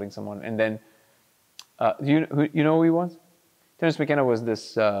he was quoting someone. And then, you know who he was? Terence McKenna was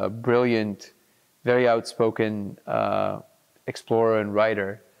this brilliant, very outspoken explorer and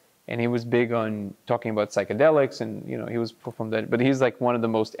writer, and he was big on talking about psychedelics, and he was from that. But he's like one of the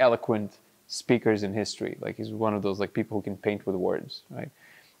most eloquent speakers in history. Like, he's one of those like people who can paint with words, right?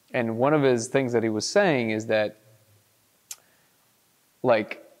 And one of his things that he was saying is that,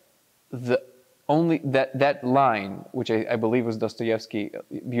 like, that line, which I believe was Dostoevsky,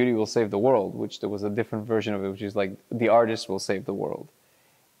 "Beauty will save the world," which there was a different version of it, which is like, "The artist will save the world."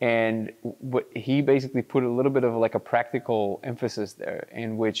 And what he basically put a little bit of like a practical emphasis there,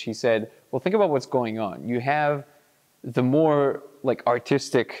 in which he said, well, think about what's going on. You have the more like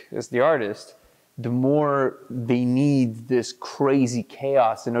artistic as the artist, the more they need this crazy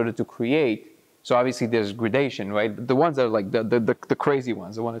chaos in order to create. So obviously there's gradation, right? The ones that are like the crazy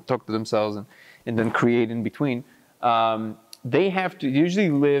ones, the ones that talk to themselves and then create in between, they have to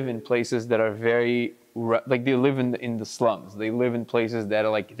usually live in places that are very, like, they live in the slums. They live in places that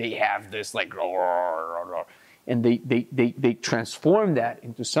are like, they have this like, and they transform that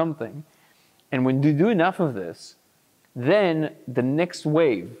into something. And when you do enough of this, then the next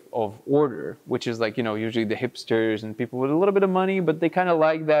wave of order, which is like, usually the hipsters and people with a little bit of money, but they kind of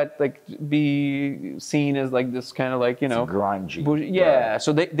like that, like, be seen as like this kind of like, it's grungy. Yeah.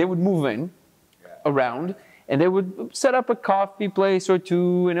 So they would move in around, and they would set up a coffee place or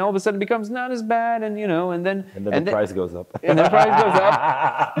two, and all of a sudden it becomes not as bad, and and then the price goes up. And the price goes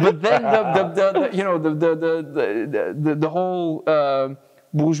up. But then the whole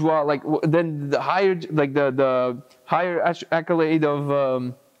bourgeois, like, then the higher, like the higher accolade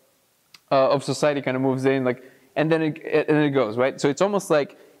of society kind of moves in, like, and then it goes, right. So it's almost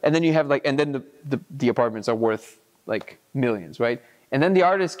like, and then you have like, and then the apartments are worth like millions, right. And then the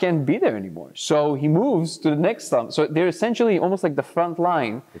artist can't be there anymore. So he moves to the next slum. So they're essentially almost like the front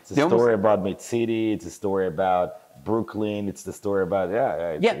line. It's a story about Mid-City. It's a story about Brooklyn. It's the story about,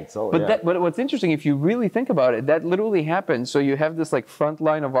 it's all, but what's interesting, if you really think about it, that literally happened. So you have this like front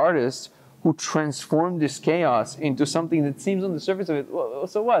line of artists who transformed this chaos into something that seems on the surface of it, well,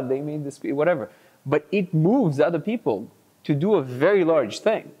 so what? They made this, whatever. But it moves other people to do a very large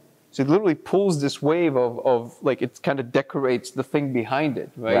thing. So it literally pulls this wave of like, it kind of decorates the thing behind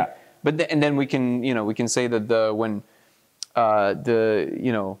it, right? Yeah. But and then we can say that when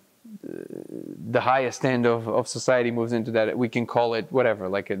the highest end of society moves into that, we can call it whatever,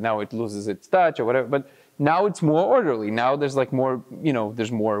 like now it loses its touch or whatever, but now it's more orderly. Now there's like more,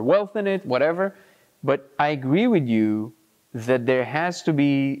 there's more wealth in it, whatever. But I agree with you that there has to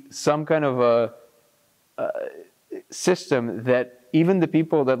be some kind of a system that even the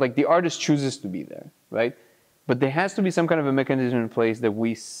people that, like, the artist chooses to be there, right? But there has to be some kind of a mechanism in place that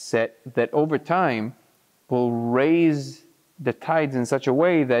we set that over time will raise the tides in such a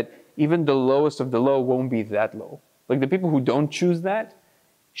way that even the lowest of the low won't be that low. Like, the people who don't choose that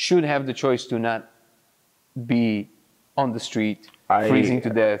should have the choice to not be on the street freezing to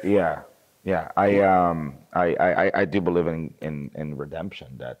death. Yeah, I do believe in redemption.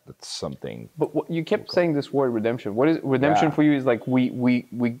 That's something. But you kept saying this word redemption. What is redemption for you? Is like we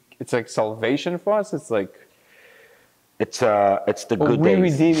it's like salvation for us. It's like it's the good days.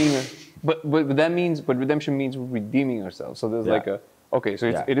 Redeeming. But redemption means redeeming ourselves. So there's like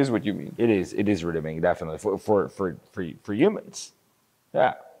it is what you mean. It is redeeming, definitely for humans.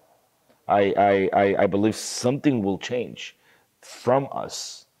 Yeah, I believe something will change from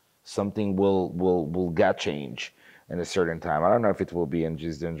us. Something will get change in a certain time. I don't know if it will be in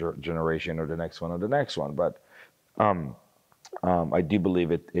this generation or the next one, but I do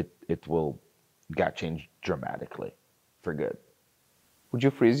believe it will get change dramatically for good. Would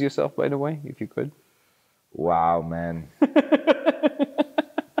you freeze yourself, by the way, if you could? Wow, man.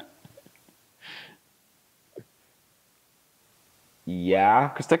 Yeah.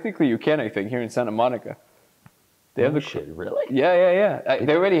 Because technically you can, I think, here in Santa Monica. They have shit, really? Yeah.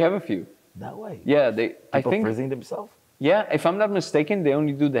 They already have a few. No way. Yeah, I think freezing themselves. Yeah, if I'm not mistaken, they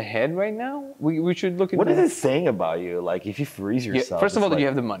only do the head right now. We should look at what is it saying about you? Like, if you freeze yourself. First of all, that you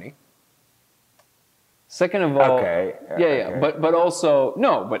have the money. Second of all, but also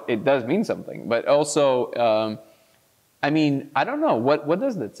but it does mean something. But also, I mean, I don't know what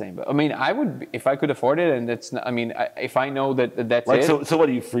does that say. But I mean, I would if I could afford it, and that's not, I mean, if I know that's like, it. So what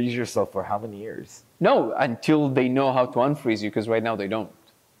do you freeze yourself for? How many years? No, until they know how to unfreeze you, because right now they don't.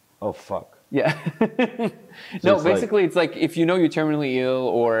 Oh fuck. Yeah. No, basically, it's like if you know you're terminally ill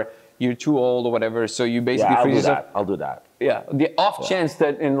or you're too old or whatever, so you basically freeze yourself. I'll do that. Yeah, the off chance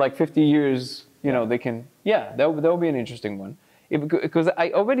that in like 50 years, they can. Yeah, that would be an interesting one. Because I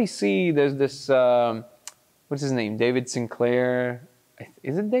already see there's this. What's his name? David Sinclair.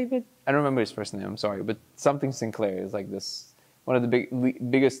 Is it David? I don't remember his first name. I'm sorry, but something Sinclair is like this. One of the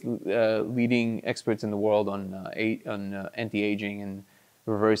biggest leading experts in the world on anti-aging and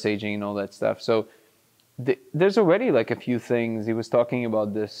reverse aging and all that stuff. So there's already like a few things. He was talking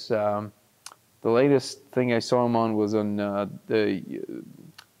about this. The latest thing I saw him on was on the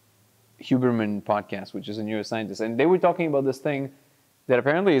Huberman podcast, which is a neuroscientist, and they were talking about this thing that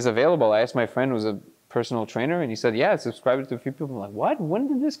apparently is available. I asked my friend who's a personal trainer, and he said, "Yeah, subscribe to a few people." I'm like, "What? When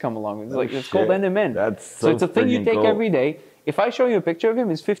did this come along?" It's it's called NMN. So it's a thing you take every day. If I show you a picture of him,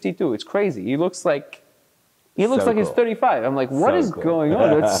 he's 52. It's crazy. He looks like he's 35. I'm like, what is going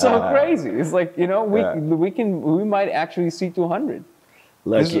on? That's so crazy. It's like, we might actually see 200.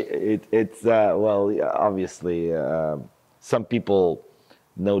 Look, it's obviously some people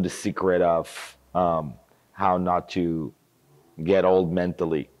know the secret of how not to get old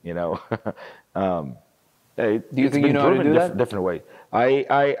mentally. Do you think you know how to do that? Different way.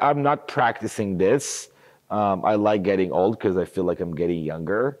 I'm not practicing this. I like getting old because I feel like I'm getting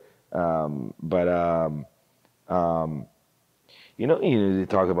younger. But you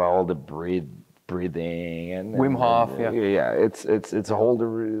talk about all the breathing and Wim Hof. It's a whole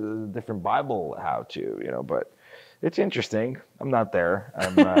different Bible how to, but it's interesting. I'm not there. I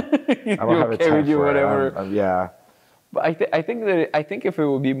don't have a time for whatever. Yeah. But I think if it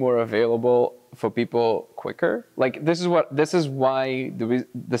would be more available for people quicker, like this is why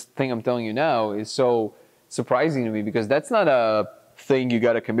this thing I'm telling you now is so surprising to me, because that's not a thing you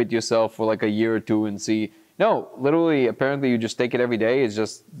got to commit yourself for like a year or two and see. No, literally, apparently you just take it every day. It's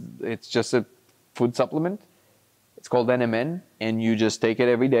just a food supplement. It's called NMN, and you just take it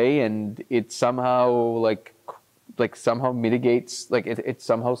every day, and it somehow like like somehow mitigates, like it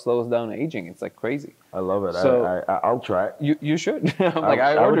somehow slows down aging. It's like crazy. I love it. So I'll try it. you should.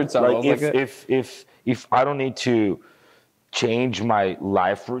 I ordered some. Like I was like, if I don't need to change my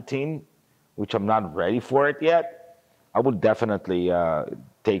life routine, which I'm not ready for it yet, I would definitely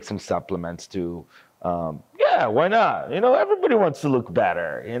take some supplements to. Yeah, why not? Everybody wants to look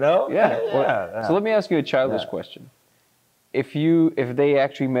better. Yeah. So let me ask you a childish question. If they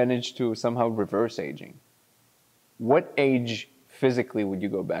actually manage to somehow reverse aging, what age physically would you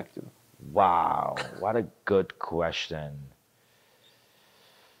go back to? Wow, what a good question.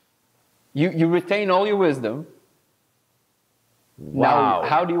 You retain all your wisdom. Wow. Now,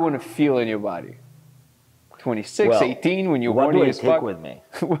 how do you want to feel in your body? 26, 18, when you're horny as fuck? What do I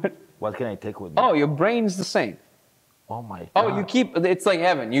take with me? What can I take with me? Oh, your brain's the same. Oh my God. Oh, it's like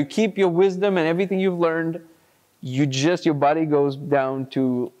heaven. You keep your wisdom and everything you've learned. Your body goes down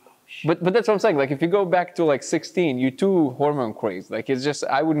to, but that's what I'm saying. Like if you go back to like 16, you're too hormone crazed. Like it's just,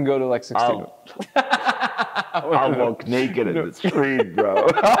 I wouldn't go to like 16. I'll walk naked in the street, bro.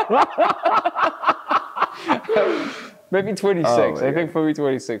 Maybe 26. I think maybe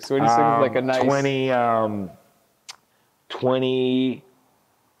 26. 26 is like a nice. 20,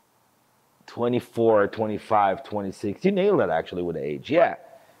 24, 25, 26. You nailed it actually with age. Yeah.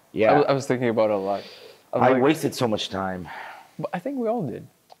 I was thinking about it a lot. I wasted so much time. But I think we all did.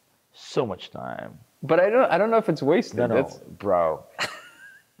 So much time. But I don't know if it's wasted. No, bro.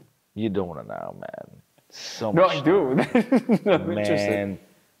 You don't want to know, man. So no, much I do. I'm interested. Man,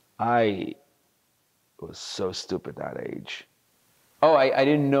 I was so stupid that age. Oh, I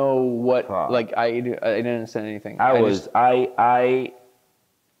didn't know what. Like I didn't understand anything.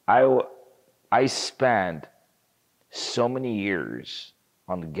 I spent so many years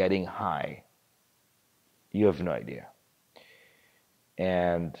on getting high. You have no idea.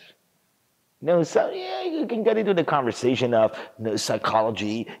 And you can get into the conversation of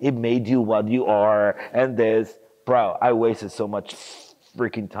psychology. It made you what you are, and this, bro. I wasted so much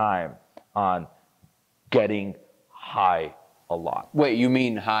freaking time on getting high a lot. Wait, you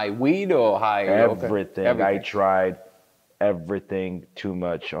mean high weed or high? Everything. Okay. I tried everything too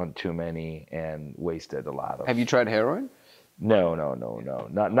much on too many and wasted a lot of. Have you tried heroin? No.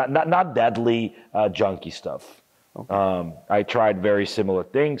 Not deadly junkie stuff. Okay. I tried very similar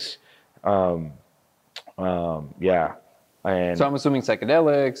things. Yeah. And so I'm assuming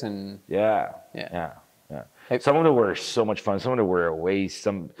psychedelics and. Yeah. Some of them were so much fun. Some of them were a waste.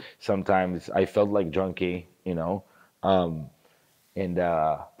 Sometimes I felt like junkie, Yeah.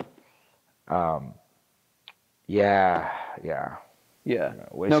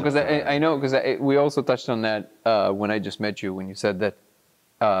 No, because I know, because we also touched on that when I just met you, when you said that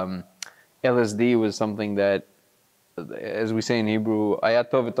LSD was something that, as we say in Hebrew, ayat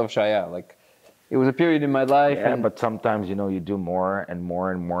tov v'tov shaya, like it was a period in my life. Yeah, but sometimes, you do more and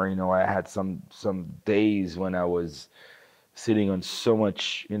more and more. I had some days when I was sitting on so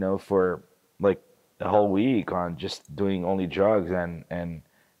much, for like a whole week on just doing only drugs and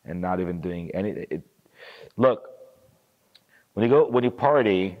not even doing anything. Look, when you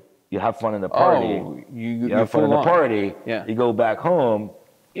party, you have fun in the party. Oh, you have fun in the party. Yeah. You go back home.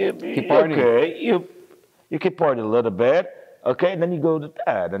 You keep partying. Okay, you keep partying a little bit. Okay, and then you go to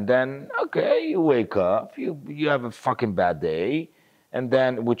bed, and then you wake up. You have a fucking bad day, and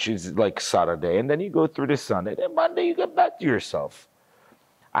then which is like Saturday, and then you go through the Sunday. Then Monday you get back to yourself.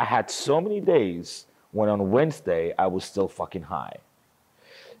 I had so many days when on Wednesday I was still fucking high,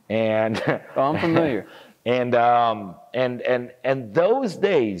 and I'm familiar. And those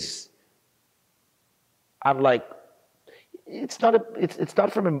days, I'm like, it's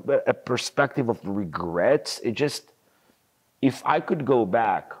not from a perspective of regrets. It just, if I could go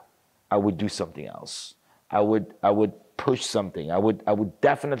back, I would do something else. I would push something. I would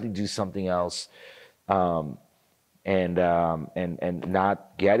definitely do something else, and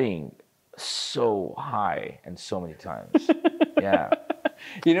not getting so high and so many times. Yeah.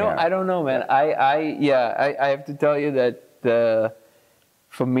 I don't know, man. I have to tell you that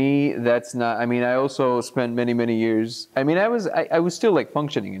for me, that's not. I mean, I also spent many, many years. I mean, I was still like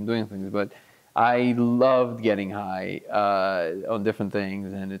functioning and doing things, but I loved getting high on different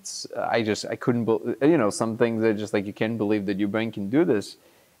things, and I couldn't. Some things are just like you can't believe that your brain can do this,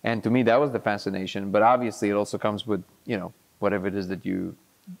 and to me, that was the fascination. But obviously, it also comes with whatever it is that you.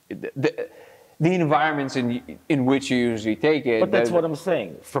 The environments in which you usually take it. But that's what I'm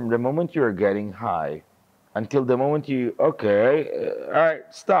saying. From the moment you're getting high until the moment all right,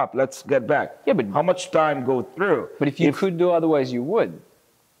 stop, let's get back. Yeah, but how much time go through? But if you could do otherwise, you would.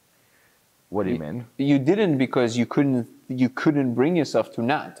 What do you mean? You didn't because you couldn't bring yourself to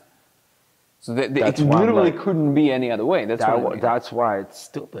not. So it That's why I'm literally like- couldn't be any other way. That's what I mean. That's why it's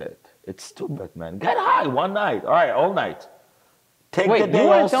stupid. It's stupid, man. Get high one night. All right, all night. Take the Wait, day you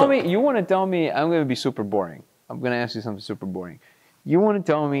want to also. tell me? You want to tell me? I'm going to be super boring. I'm going to ask you something super boring. You want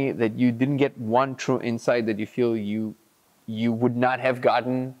to tell me that you didn't get one true insight that you feel you would not have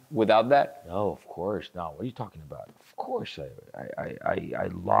gotten without that? No, of course. No, what are you talking about? Of course, I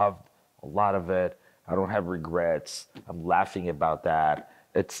loved a lot of it. I don't have regrets. I'm laughing about that.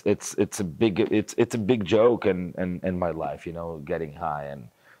 It's a big joke in my life, you know, getting high,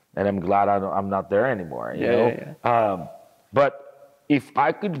 and I'm glad I'm not there anymore. You know. Yeah. But if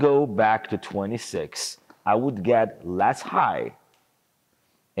I could go back to 26, I would get less high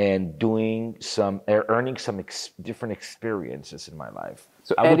and earning some different experiences in my life.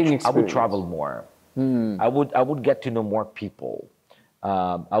 So I adding would experience. travel more. I would get to know more people.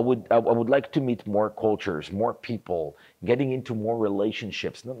 I would like to meet more cultures, more people, getting into more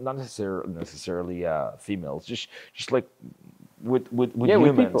relationships. Not necessarily females, just like with humans.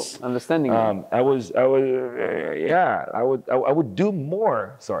 With people, understanding them. I would do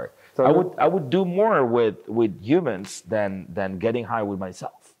more. Sorry. So I would do more with humans than getting high with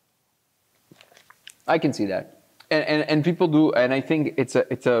myself. I can see that, and people do, and I think it's a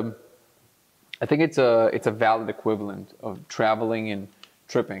valid equivalent of traveling and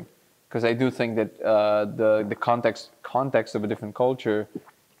tripping, because I do think that the context of a different culture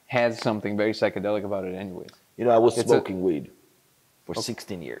has something very psychedelic about it, anyways. You know, I was smoking weed for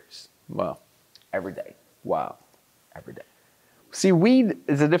 16 years. Wow. Every day. Wow. Every day. See, weed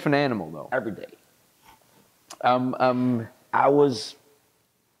is a different animal, though. Every day. I was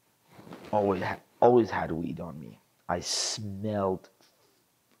always had weed on me. I smelled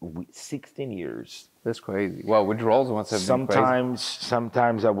weed 16 years. That's crazy. Well, withdrawals must have been crazy.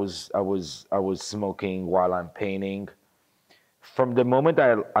 Sometimes I was smoking while I'm painting. From the moment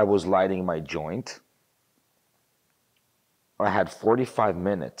I was lighting my joint, I had 45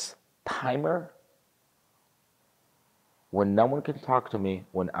 minutes timer. When no one can talk to me,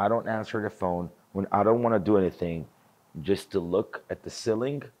 when I don't answer the phone, when I don't want to do anything, just to look at the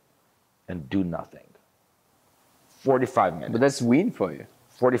ceiling and do nothing. 45 minutes. But that's weed for you.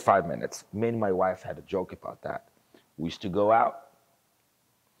 45 minutes. Me and my wife had a joke about that. We used to go out.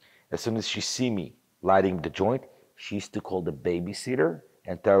 As soon as she see me lighting the joint, she used to call the babysitter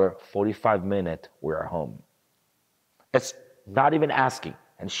and tell her 45 minutes, we're home. It's not even asking.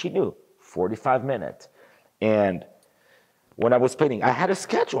 And she knew 45 minutes. And when I was painting, I had a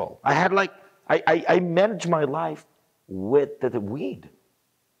schedule. I had I managed my life with the weed.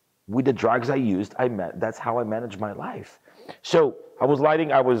 With the drugs I used, that's how I managed my life. So I was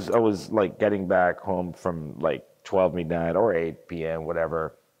lighting, I was like getting back home from like 12 midnight or 8 p.m.,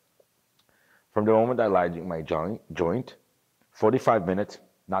 whatever. From the moment I lighted my joint, 45 minutes,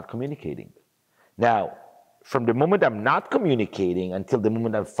 not communicating. Now, from the moment I'm not communicating until the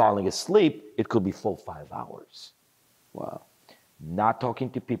moment I'm falling asleep, it could be full 5 hours. Wow. Not talking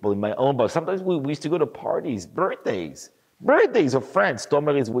to people in my own bus. Sometimes we used to go to parties, birthdays of friends.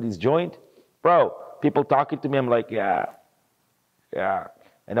 Tomer is with his joint. Bro, people talking to me, I'm like, yeah.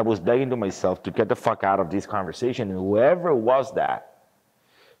 And I was begging to myself to get the fuck out of this conversation, and whoever was that.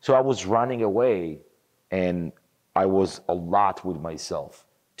 So I was running away, and I was a lot with myself,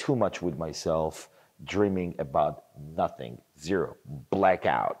 too much with myself, dreaming about nothing, zero,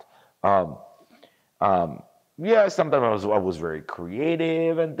 blackout. Yeah, sometimes I was very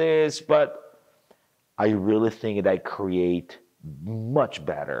creative and this, but I really think that I create much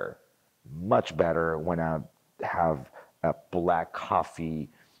better when I have a black coffee.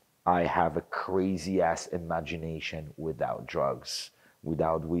 I have a crazy ass imagination without drugs,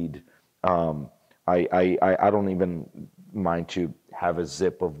 without weed. I don't even mind to have a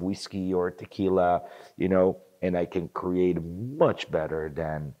sip of whiskey or tequila, you know, and I can create much better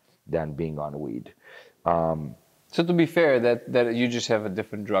than being on weed. So to be fair, that you just have a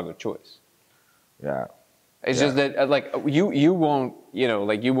different drug of choice. Yeah. It's just that like you won't, you know,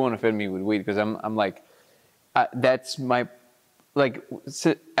 like you won't offend me with weed because I'm like, that's my, like,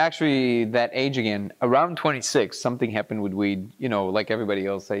 actually that age again, around 26, something happened with weed, you know, like everybody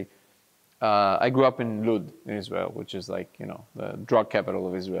else. I grew up in Lud in Israel, which is like, you know, the drug capital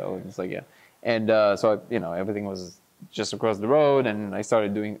of Israel. And it's like, yeah. And so, you know, everything was just across the road. And I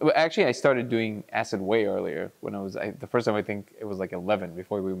started doing acid way earlier when the first time I think it was like 11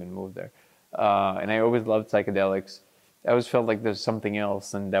 before we even moved there. And I always loved psychedelics. I always felt like there's something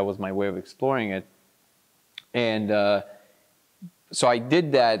else, and that was my way of exploring it. And so I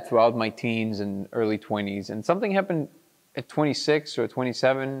did that throughout my teens and early 20s. And something happened at 26 or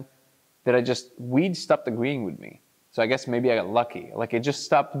 27 that weed stopped agreeing with me. So I guess maybe I got lucky. Like, it just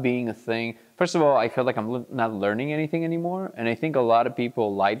stopped being a thing. First of all, I feel like I'm not learning anything anymore. And I think a lot of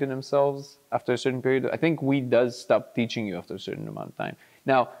people lie to themselves after a certain period. I think weed does stop teaching you after a certain amount of time.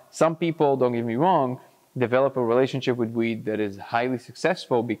 Now, some people, don't get me wrong, develop a relationship with weed that is highly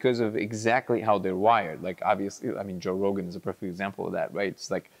successful because of exactly how they're wired. Like, obviously, I mean, Joe Rogan is a perfect example of that, right? It's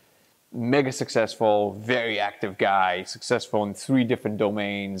like mega successful, very active guy, successful in 3 different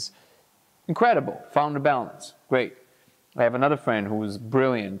domains. Incredible. Found a balance. Great. I have another friend who's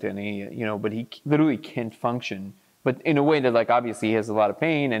brilliant, and he, but he literally can't function. But in a way that, like, obviously he has a lot of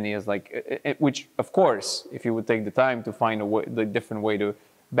pain, and he has like, which of course, if you would take the time to find the different way to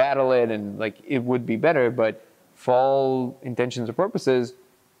battle it, and like, it would be better. But for all intentions or purposes,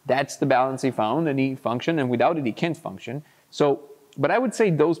 that's the balance he found, and he functioned. And without it, he can't function. So, but I would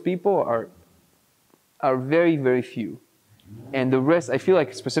say those people are very, very few. And the rest, I feel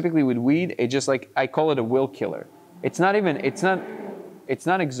like specifically with weed, it just like, I call it a will killer. It's not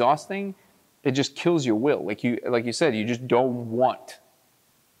exhausting. It just kills your will. Like you said, you just don't want.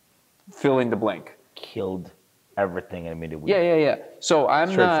 Fill in the blank. Killed everything I made it weed. Yeah. So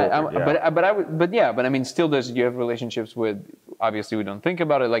I'm not, yeah. but I mean, still you have relationships with, obviously we don't think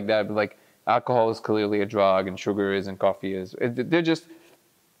about it like that, but like alcohol is clearly a drug and sugar is and coffee is. They're just,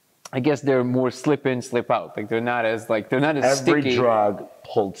 I guess they're more slip in, slip out. Like they're not as sticky. Every drug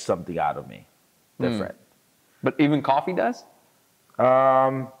pulled something out of me. Different. But even coffee does?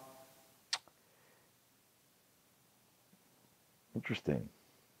 Interesting.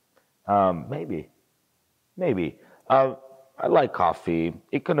 Maybe. I like coffee.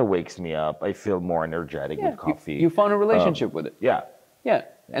 It kind of wakes me up. I feel more energetic with coffee. You found a relationship with it. Yeah. Yeah.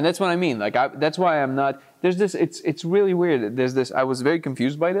 And that's what I mean. Like, that's why I'm not. There's this. It's really weird. There's this. I was very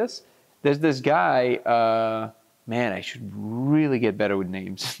confused by this. There's this guy. Man, I should really get better with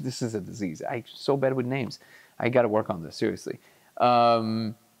names. This is a disease. I'm so bad with names. I got to work on this seriously.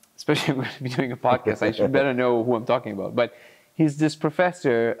 Especially when I'm doing a podcast, I should better know who I'm talking about. But he's this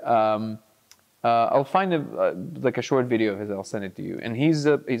professor. I'll find like a short video of his. I'll send it to you. And he's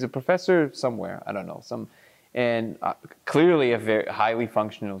a professor somewhere. I don't know and clearly a very highly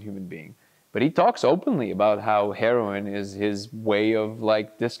functional human being. But he talks openly about how heroin is his way of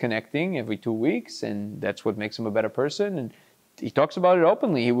like disconnecting every 2 weeks, and that's what makes him a better person. And he talks about it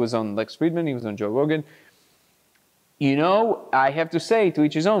openly. He was on Lex Friedman. He was on Joe Rogan. I have to say, to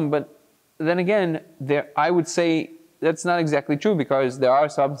each his own. But then again, I would say that's not exactly true, because there are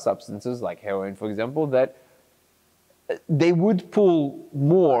some substances like heroin, for example, that they would pull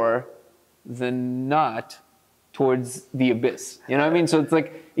more than not towards the abyss. You know what I mean? So it's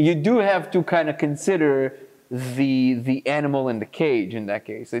like, you do have to kind of consider the animal in the cage in that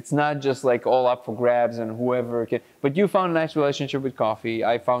case. It's not just like all up for grabs and whoever can. But you found a nice relationship with coffee.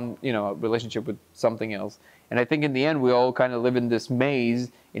 I found, a relationship with something else. And I think in the end, we all kind of live in this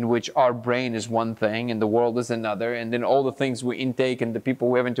maze in which our brain is one thing and the world is another. And then all the things we intake and the people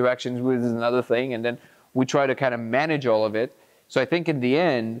we have interactions with is another thing. And then we try to kind of manage all of it. So I think in the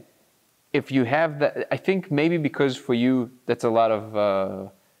end, if you have that, I think maybe because for you, that's a lot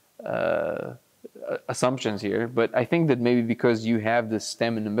of assumptions here, but I think that maybe because you have this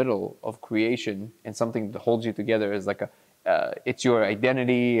stem in the middle of creation and something that holds you together as like it's your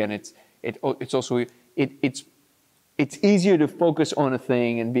identity, and it's also it's easier to focus on a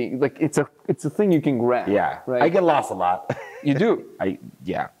thing and be like, it's a thing you can grab. Yeah, right? I get lost a lot. You do.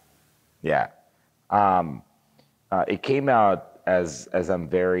 Yeah. It came out as I'm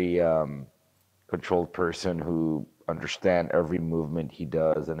very controlled person who understand every movement he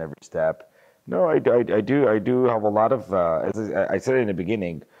does and every step. No, I do have a lot of, as I said in the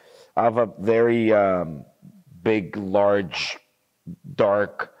beginning, I have a very big, large,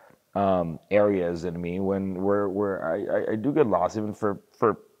 dark areas in me where I do get lost. Even for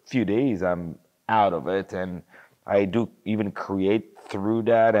a few days, I'm out of it, and I do even create through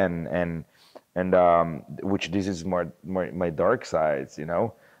that, and which this is more my dark sides.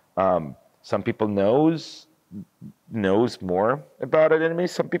 Some people knows more about it than me.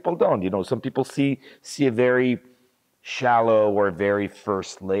 Some people don't. Some people see a very shallow or very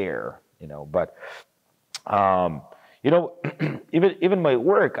first layer. But even my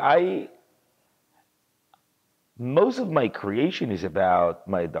work, most of my creation is about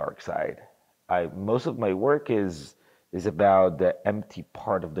my dark side. Most of my work is about the empty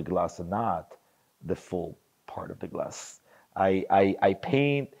part of the glass and not the full part of the glass. I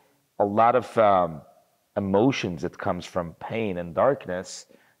paint a lot of emotions that comes from pain and darkness,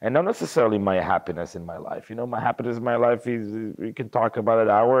 and not necessarily my happiness in my life. My happiness in my life is, we can talk about it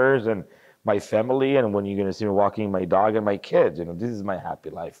hours, and my family, and when you're going to see me walking my dog and my kids, this is my happy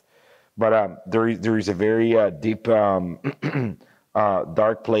life. But there is a very deep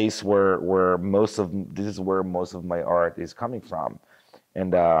dark place where this is where most of my art is coming from.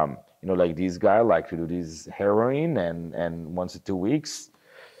 And like these guys like to do this heroin, and once in 2 weeks,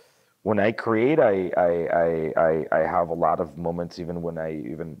 when I create, I have a lot of moments, even when I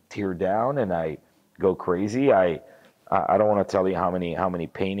even tear down and I go crazy. I don't want to tell you how many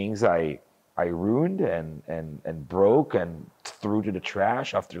paintings I ruined and broke and threw to the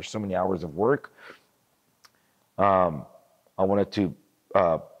trash after so many hours of work. I wanted to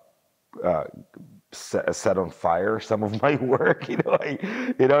set on fire some of my work. It's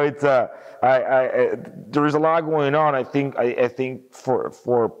there's a lot going on. I think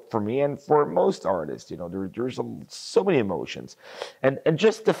for me and for most artists, there's so many emotions, and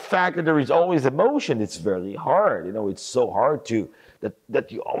just the fact that there is always emotion, it's very hard. It's so hard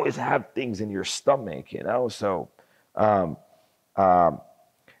that you always have things in your stomach. So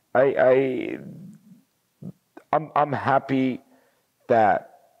I'm happy that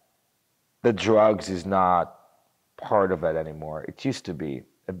the drugs is not part of it anymore. It used to be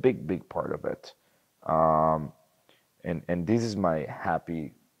a big part of it. And this is my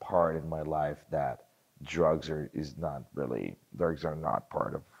happy part in my life, that drugs are not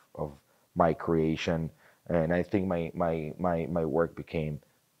part of my creation. And I think my work became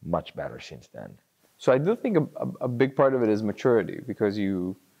much better since then. So I do think a big part of it is maturity, because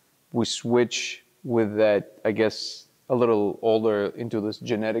we switch with that, I guess, a little older into this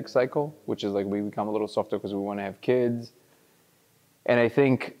genetic cycle, which is like we become a little softer because we want to have kids. And I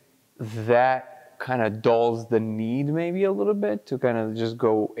think that kind of dulls the need maybe a little bit to kind of just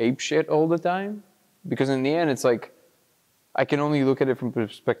go ape shit all the time. Because in the end, it's like, I can only look at it from the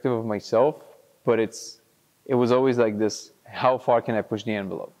perspective of myself, but it was always like this, how far can I push the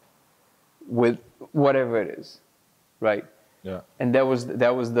envelope with whatever it is, right? Yeah. And that was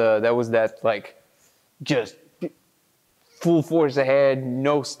that like, just full force ahead,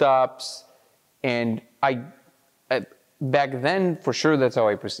 no stops. And I back then, for sure, that's how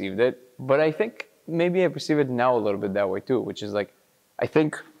I perceived it. But I think maybe I perceive it now a little bit that way too, which is like, I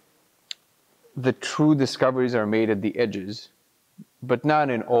think the true discoveries are made at the edges, but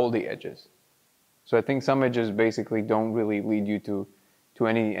not in all the edges. So I think some edges basically don't really lead you to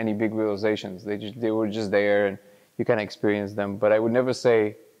any big realizations. They were just there and you kind of experience them. But I would never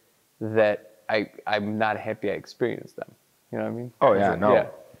say that I'm not happy I experienced them. You know what I mean? Oh yeah, no, yeah.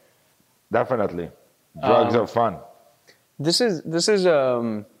 Definitely. Drugs are fun. This is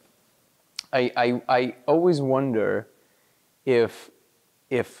I always wonder if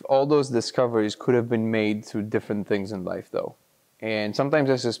all those discoveries could have been made through different things in life, though. And sometimes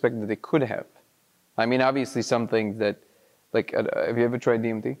I suspect that they could have. I mean, obviously some things that, like, have you ever tried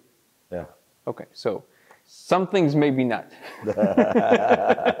DMT? Yeah. Okay, so some things maybe not.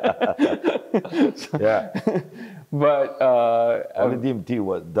 Yeah. But only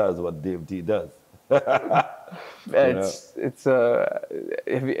DMT does what DMT does. It's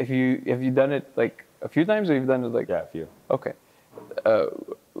have you done it like a few times, or you've done it like? Yeah, a few. Okay.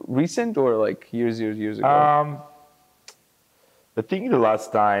 Recent or like years ago? I think the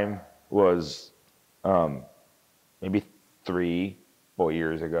last time was maybe 3-4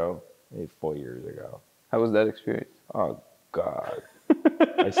 years ago. Maybe 4 years ago. How was that experience? Oh God.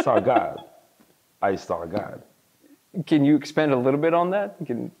 I saw God. I saw God. Can you expand a little bit on that?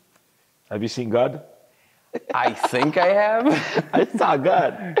 Have you seen God? I think I have. I saw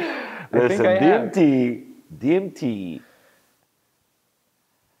God. Listen, DMT.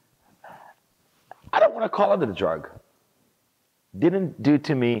 I don't want to call it a drug. Didn't do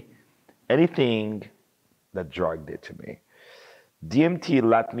to me anything that drug did to me. DMT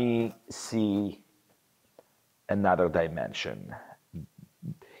let me see another dimension.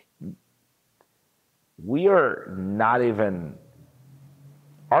 We are not even,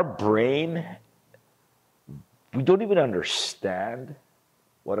 our brain, we don't even understand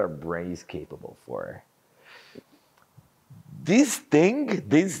what our brain is capable for. This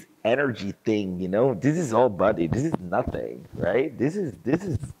energy thing, this is all body. This is nothing, right? This is.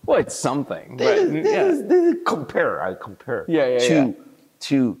 Well, it's something. This is compare. I compare.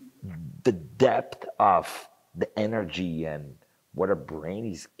 To the depth of the energy and what our brain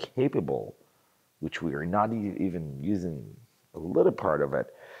is capable, which we are not even using a little part of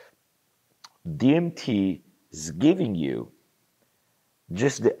it. DMT is giving you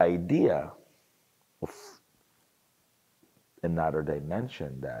just the idea of another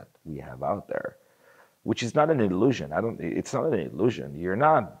dimension that we have out there, which is not an illusion. It's not an illusion.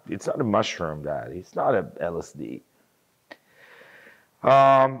 It's not a mushroom, it's not a LSD.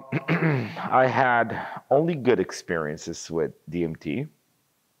 I had only good experiences with DMT.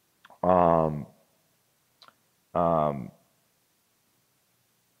 Um,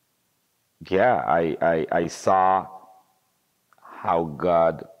 yeah, I saw how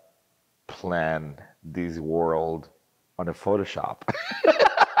God planned this world on a Photoshop.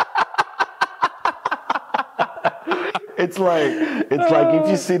 It's like if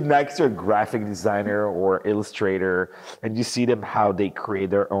you sit next to a graphic designer or illustrator and you see them how they create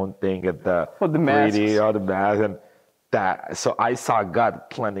their own thing at the Well, the masks. 3D or the mask and that. So I saw God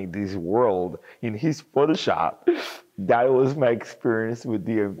planning this world in his Photoshop. That was my experience with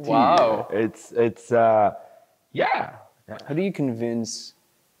DMT. Wow. It's yeah. How do you convince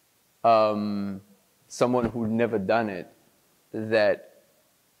someone who'd never done it that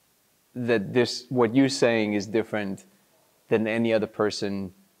this what you're saying is different than any other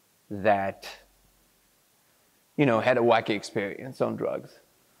person that had a wacky experience on drugs?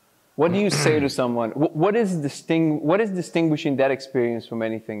 What do you say to someone? What is distinguishing that experience from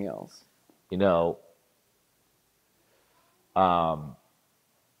anything else?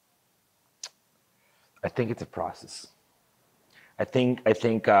 I think it's a process. I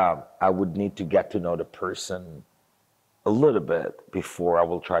think I would need to get to know the person a little bit before I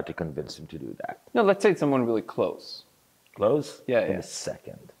will try to convince him to do that. No, let's say it's someone really close. Close? Yeah, In yeah. a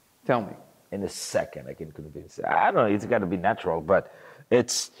second. Tell me. In a second, I can convince him. I don't know. It's got to be natural, but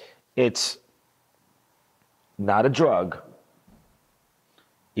it's not a drug.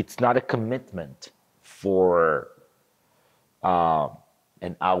 It's not a commitment for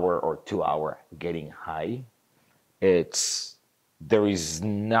an hour or 2 hour getting high. There is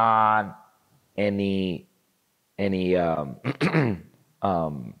not any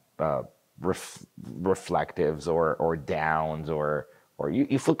reflectives or downs or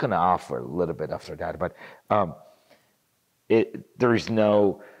you feel kind of off for a little bit after that, but there is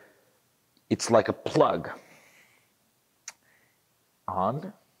no. It's like a plug,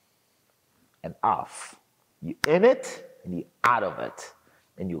 on and off. You in it and you out of it,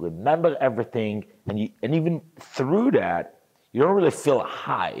 and you remember everything, and even through that, you don't really feel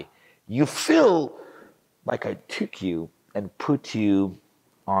high. You feel like I took you and put you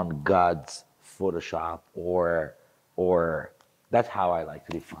on God's Photoshop, or that's how I like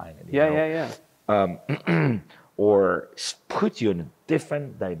to define it. Yeah. Or put you in a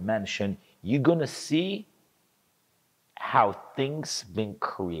different dimension. You're gonna see how things been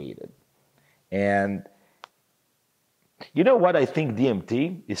created. And you know what? I think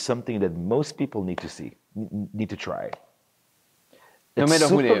DMT is something that most people need to see, need to try. No matter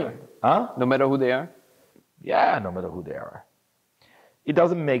who they are. Huh? No matter who they are? Yeah, no matter who they are. It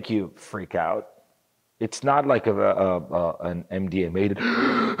doesn't make you freak out. It's not like an MDMA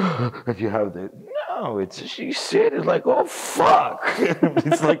that you have the. No, you see it like, oh fuck.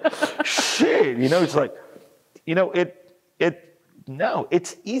 It's like shit. It's like,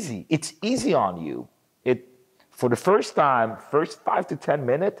 it's easy. It's easy on you. For the first time, first 5 to 10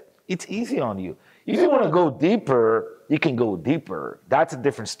 minutes, it's easy on you. If you want to go deeper, you can go deeper. That's a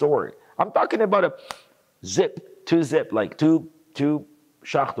different story. I'm talking about a two zip, like two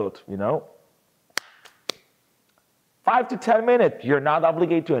shachtot, 5 to 10 minutes, you're not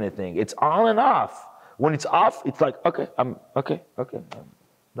obligated to anything. It's on and off. When it's off, it's like, okay, I'm nice,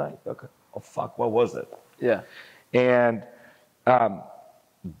 okay. Oh fuck, what was it? Yeah. And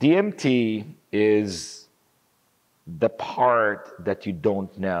DMT is the part that you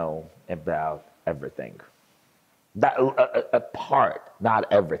don't know about everything. That a part,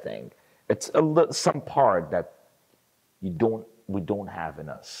 not everything. It's some part that we don't have in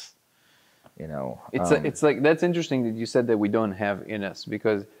us. It's like, that's interesting that you said that we don't have in us,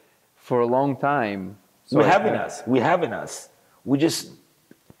 because for a long time we have in us.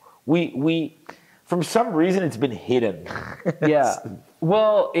 We from some reason it's been hidden. Yeah.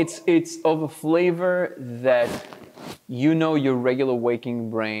 Well, it's of a flavor that your regular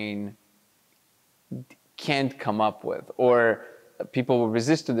waking brain can't come up with, or people will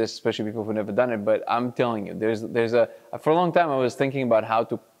resist to this, especially people who've never done it. But I'm telling you, for a long time I was thinking about how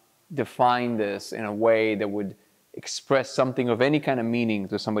to define this in a way that would express something of any kind of meaning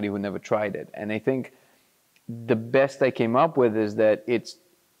to somebody who never tried it. And I think the best I came up with is that it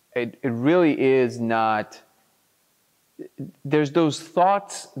really is not. There's those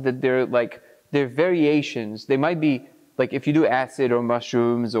thoughts that they're variations. They might be like, if you do acid or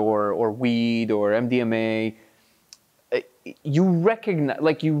mushrooms or weed or MDMA, you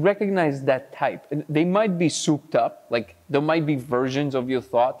recognize that type. They might be souped up. Like, there might be versions of your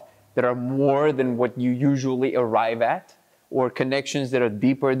thought that are more than what you usually arrive at, or connections that are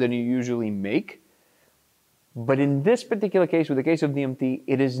deeper than you usually make. But in this particular case, with the case of DMT,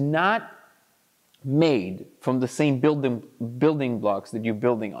 it is not made from the same building blocks that you're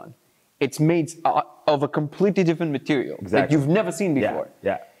building on. it's made of a completely different material that you've never seen before.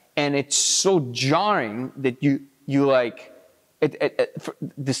 Yeah. And it's so jarring that you like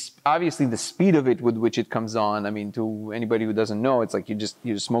this. Obviously, the speed of it with which it comes on. I mean, to anybody who doesn't know, it's like you just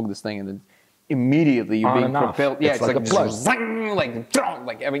smoke this thing and then immediately you're being propelled. Yeah, it's like a plug.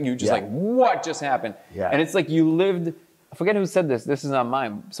 Like I mean, you just like, what just happened? Yeah. And it's like you lived. I forget who said this. This is not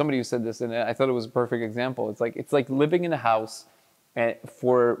mine. Somebody who said this, and I thought it was a perfect example. It's like living in a house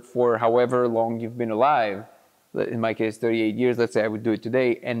for however long you've been alive. In my case, 38 years. Let's say I would do it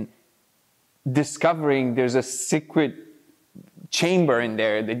today, and discovering there's a secret chamber in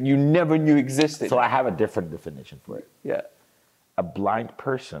there that you never knew existed. So I have a different definition for it. Yeah. A blind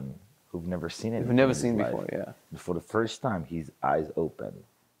person who've never seen it. Who've never seen before. Yeah. For the first time, his eyes open.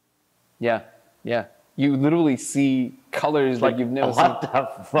 Yeah. Yeah. You literally see colors like you've never seen. What the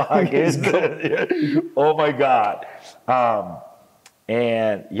fuck is this? Oh my God.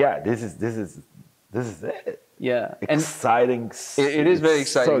 And yeah, this is it. Yeah. Exciting. It is very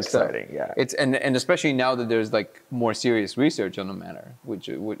exciting. So exciting. Yeah. It's and especially now that there's like more serious research on the matter, which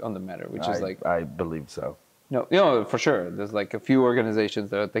is like I believe so. No, for sure. There's like a few organizations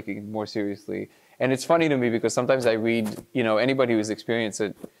that are taking it more seriously. And it's funny to me because sometimes I read, anybody who's experienced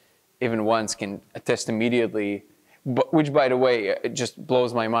it even once can attest immediately, which by the way, it just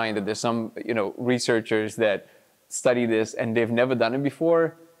blows my mind that there's some, researchers that study this and they've never done it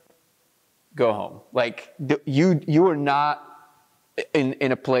before. Go home. Like you are not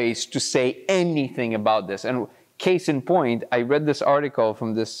in a place to say anything about this. And case in point, I read this article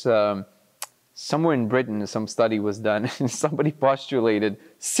from this, somewhere in Britain, some study was done and somebody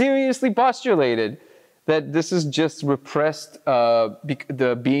seriously postulated that this is just repressed,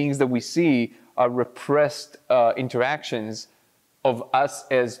 the beings that we see are repressed interactions of us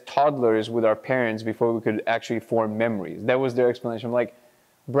as toddlers with our parents before we could actually form memories. That was their explanation. I'm like,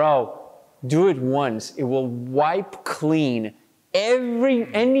 bro, do it once. It will wipe clean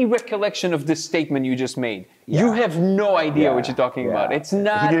any recollection of this statement you just made. Yeah. You have no idea what you're talking about. It's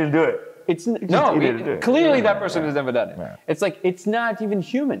not. He didn't do it. Clearly that person has never done it. Yeah. It's like, it's not even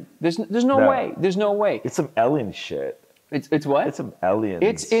human. There's no way. There's no way. It's some alien shit. It's what? It's some alien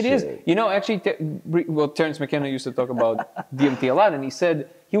It is. Actually, Terence McKenna used to talk about DMT a lot, and he said,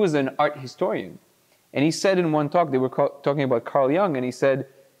 he was an art historian. And he said in one talk, they were talking about Carl Jung, and he said,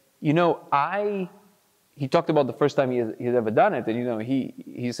 he talked about the first time he had ever done it, and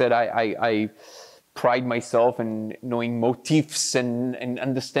he said, I pride myself in knowing motifs and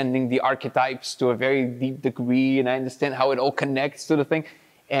understanding the archetypes to a very deep degree, and I understand how it all connects to the thing.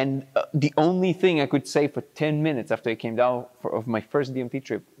 And the only thing I could say for 10 minutes after I came down of my first DMT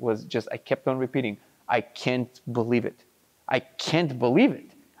trip was just, I kept on repeating, I can't believe it. I can't believe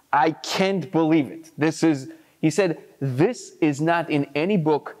it. I can't believe it. He said, this is not in any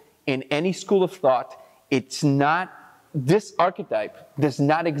book, in any school of thought. It's not. This archetype does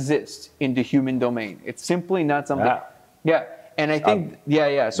not exist in the human domain. It's simply not something. Yeah. And I think,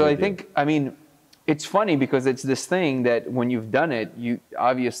 So I think, it's funny because it's this thing that when you've done it, you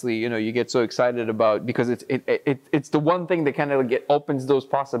obviously, you get so excited about, because it's the one thing that kind of opens those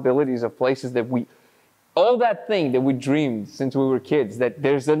possibilities of places that all that thing that we dreamed since we were kids, that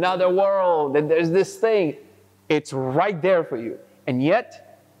there's another world, that there's this thing, it's right there for you. And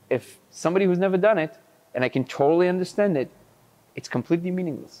yet, if somebody who's never done it, and I can totally understand it, it's completely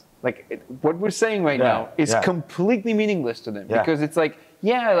meaningless. Like what we're saying right now is completely meaningless to them because it's like,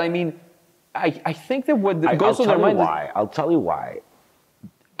 I think that what goes through their mind. I'll tell you why.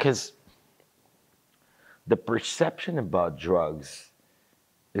 Because the perception about drugs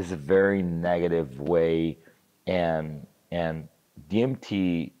is a very negative way, and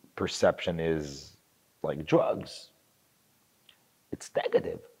DMT perception is like drugs. It's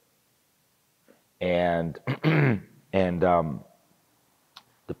negative. And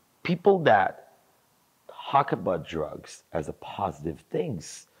the people that talk about drugs as a positive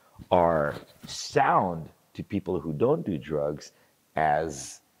things are sound to people who don't do drugs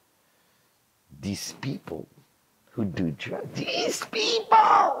as these people who do drugs. These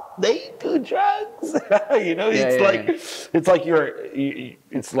people, they do drugs. It's like it's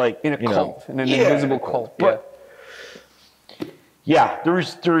like in a cult, in an invisible cult.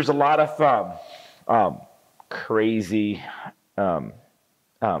 There's a lot of crazy, but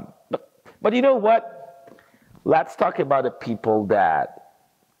you know what? Let's talk about the people that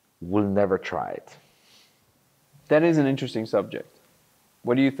will never try it. That is an interesting subject.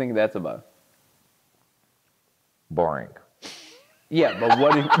 What do you think that's about? Boring. Yeah, but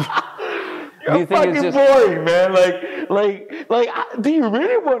what do you think it's just boring, man? Like, do you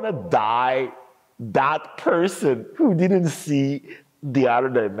really want to die that person who didn't see the outer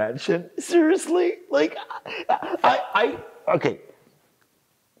dimension? Seriously? Like, okay.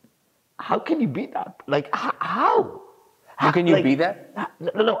 How can you be that? Like, how? How can you like, be that?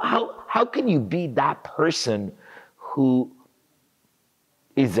 No. How can you be that person who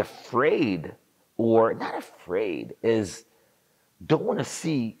is afraid, or not afraid, is don't want to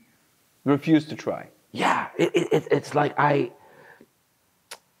see? Refuse to try. Yeah, it's like I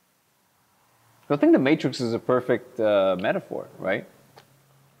think the Matrix is a perfect metaphor, right?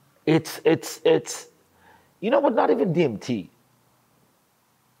 It's you know what? Not even DMT.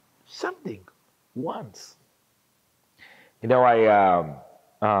 Something once. You know,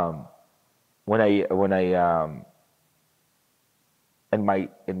 when I in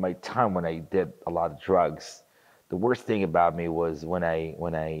my time when I did a lot of drugs, the worst thing about me was when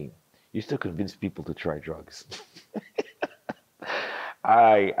I used to convince people to try drugs.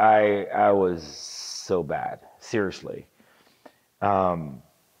 I was so bad, seriously. No,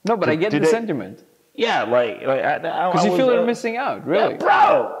 but I get the sentiment. Yeah, like because you feel you're missing out, really. Yeah,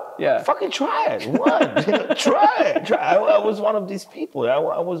 bro. Yeah. Fucking try it. What? Try it. I was one of these people. I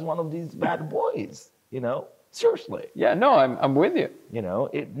was one of these bad boys. Seriously. Yeah. No, I'm with you.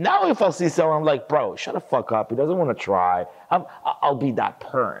 Now if I see someone, I'm like, bro, shut the fuck up. He doesn't want to try. I'll be that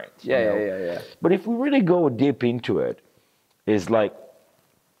parent. Yeah. But if we really go deep into it, it's like,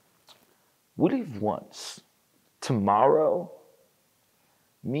 we live once. Tomorrow,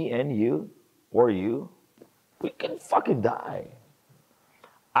 me and you, or you, we can fucking die.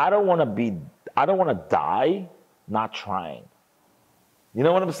 I don't want to die not trying. You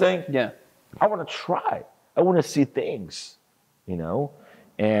know what I'm saying? Yeah. I want to try. I want to see things,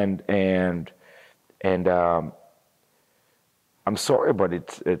 and I'm sorry, but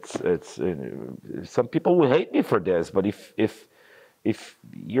it's some people will hate me for this, but if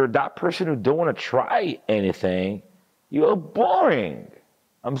you're that person who don't want to try anything, you're boring.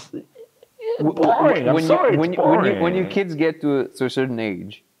 Boring. I'm sorry, it's boring. When your kids get to a certain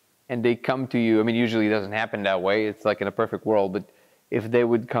age, and they come to you, I mean, usually it doesn't happen that way. It's like in a perfect world, but if they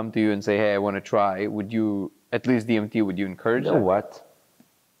would come to you and say, "Hey, I want to try," would you, at least DMT, would you encourage that? You know what?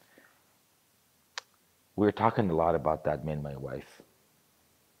 We were talking a lot about that, me and my wife,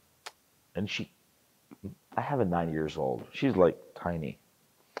 and I have a 9 years old. She's like tiny.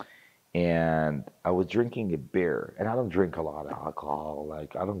 And I was drinking a beer, and I don't drink a lot of alcohol.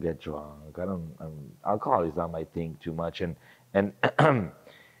 Like, I don't get drunk. Alcohol is not my thing too much. And and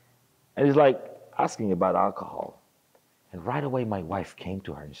he's like asking about alcohol. And right away, my wife came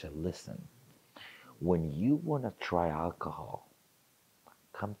to her and said, "Listen, when you want to try alcohol,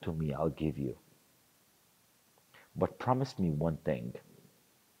 come to me, I'll give you. But promise me one thing."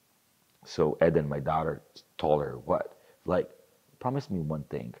 So Ed and my daughter told her, what? Like, promise me one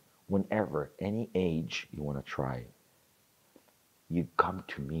thing. Whenever, any age you want to try, you come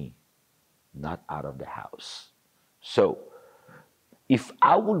to me, not out of the house. So, if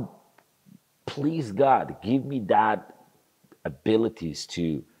I would, please God, give me that abilities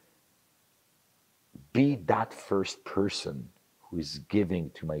to be that first person who is giving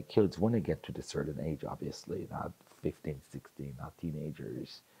to my kids when they get to the certain age, obviously, not 15, 16, not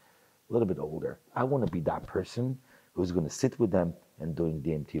teenagers, a little bit older. I want to be that person who's going to sit with them and doing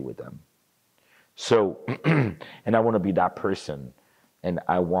DMT with them. So, and I want to be that person, and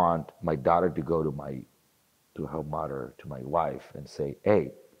I want my daughter to go to her mother, to my wife, and say,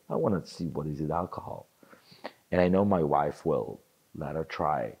 "Hey, I want to see what is it alcohol." And I know my wife will let her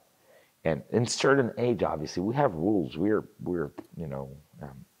try. And in certain age, obviously, we have rules. We're we're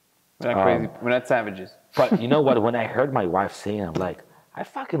not crazy. We're not savages. But you know what? When I heard my wife saying, I'm like, I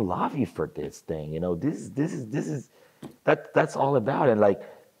fucking love you for this thing. This is that's all about. And like,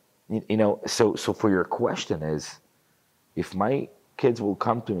 so for your question is, if my kids will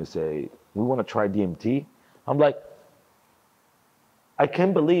come to me and say, "We want to try DMT," I'm like, I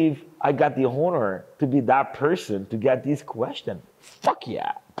can't believe I got the honor to be that person to get this question. Fuck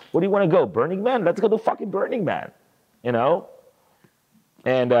yeah. Where do you want to go? Burning Man? Let's go to fucking Burning Man.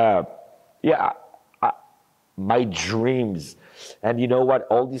 And yeah, my dreams. And you know what?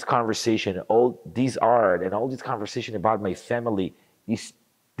 All these conversation, all these art, and all this conversation about my family, this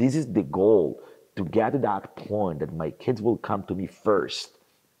is the goal, to get to that point that my kids will come to me first,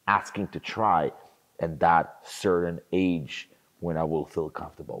 asking to try, and that certain age when I will feel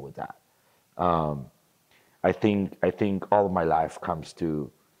comfortable with that. I think all of my life comes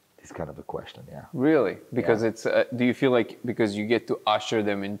to this kind of a question. Yeah. Really? Because it's. Do you feel like because you get to usher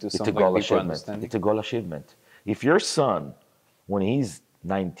them into something goal deeper achievement. understanding? It's a goal achievement. If your son, when he's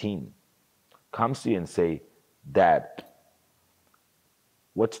 19, comes to you and say, "Dad,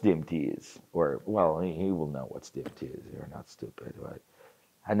 what's DMT is, or well, he will know what's DMT is. You're not stupid, right?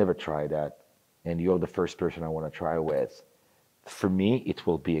 I never tried that, and you're the first person I want to try with. For me, it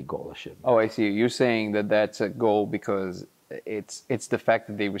will be a goal achievement. Oh, I see. You're saying that that's a goal because it's the fact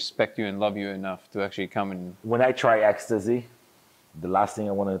that they respect you and love you enough to actually come and. When I try ecstasy, the last thing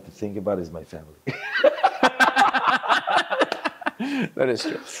I wanted to think about is my family. That is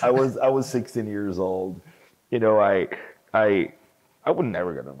true. I was 16 years old. You know, I would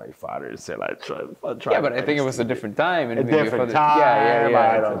never go to my father and say, "I'll try." Yeah, but I think it was a different time. And A maybe your different father- time.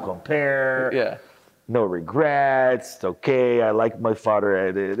 Yeah. I don't compare. Yeah. No regrets. It's okay. I like my father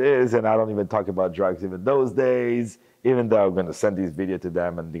as it is, and I don't even talk about drugs even those days. Even though I'm going to send these video to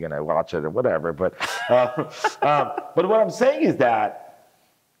them and they're going to watch it or whatever. But what I'm saying is that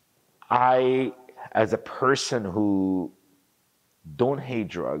I, as a person who don't hate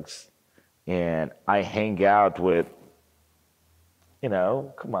drugs, and I hang out with, you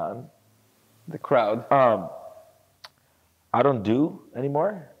know, come on, The crowd. I don't do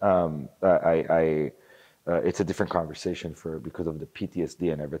anymore. It's a different conversation because of the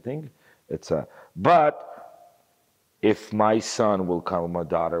PTSD and everything. But if my son will come, my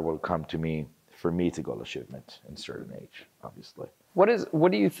daughter will come to me, for me it's a goal achievement in a certain age, obviously.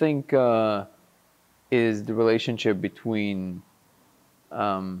 What do you think is the relationship between?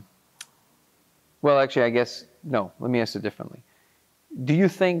 Well, actually, I guess no. Let me ask it differently. Do you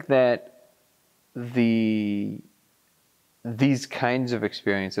think that these kinds of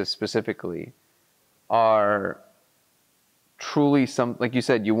experiences specifically are truly like you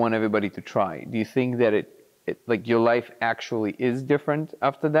said, you want everybody to try? Do you think that it like your life actually is different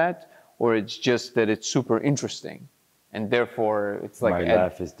after that, or it's just that it's super interesting, and therefore it's like My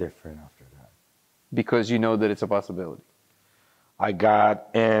life is different after that. because you know that it's a possibility? I got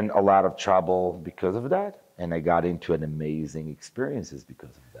in a lot of trouble because of that, and I got into an amazing experiences because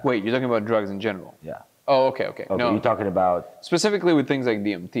of that. Wait, you're talking about drugs in general? Yeah. Oh, okay. Okay, No, you're talking about specifically with things like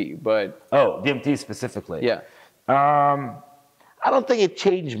DMT, but DMT specifically. yeah. I don't think it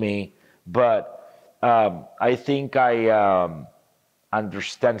changed me, but I think I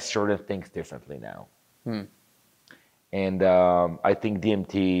understand certain things differently now. And I think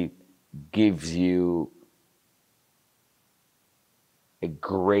DMT gives you a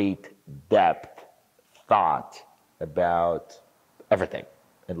great depth thought about everything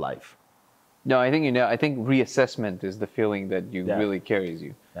in life. No, I think I think reassessment is the feeling that Yeah. really carries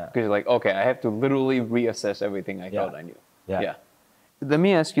you. Yeah. Because you're like, okay, I have to literally reassess everything I thought I knew. Yeah. Let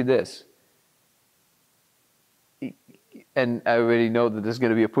me ask you this. And I already know that there's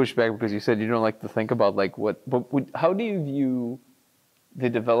going to be a pushback because you said you don't like to think about like how do you view the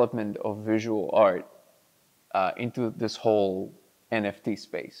development of visual art into this whole NFT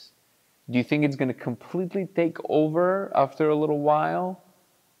space? Do you think it's going to completely take over after a little while?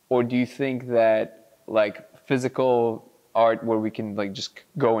 Or do you think that like physical art where we can like just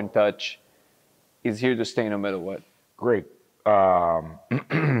go and touch is here to stay no matter what? Great.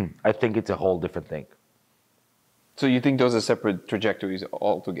 I think it's a whole different thing. So you think those are separate trajectories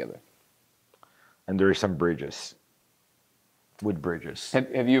altogether? And there are some bridges. With bridges.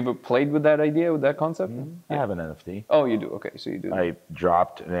 Have you ever played with that idea, with that concept? I have an NFT. Oh, you do? Okay, so you do. I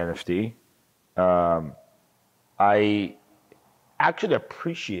dropped an NFT. I actually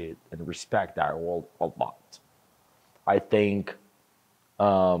appreciate and respect that world a lot. I think,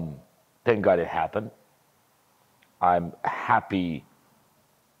 thank God it happened. I'm happy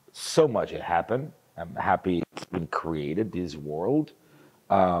so much it happened. I'm happy it's been created, this world.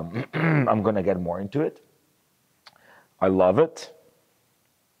 I'm going to get more into it. I love it.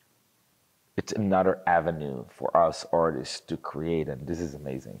 It's another avenue for us artists to create, and this is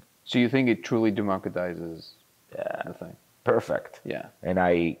amazing. So you think it truly democratizes the thing? Perfect. Yeah. And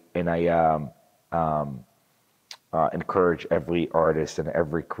I encourage every artist and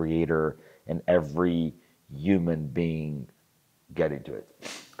every creator and every human being get into it.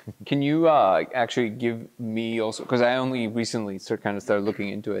 Can you actually give me also, because I only recently kind of started looking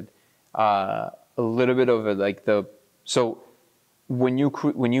into it, a little bit of it, like so when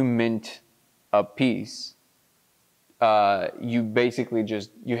you mint a piece, you basically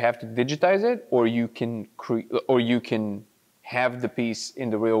you have to digitize it, or you can have the piece in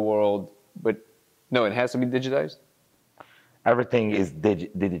the real world, but no, it has to be digitized? Everything is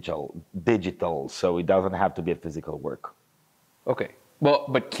digital, so it doesn't have to be a physical work. Okay. Well,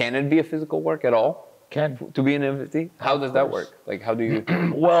 but can it be a physical work at all? Can. To be an NFT? How does that work? Like, how do you...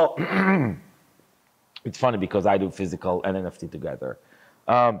 Well, it's funny because I do physical and NFT together.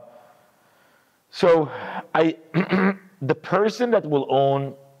 So the person that will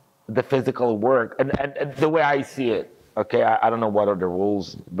own the physical work, and the way I see it, Okay, I don't know what are the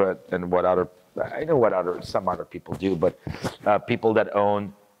rules, but and what other I know what other some other people do, but people that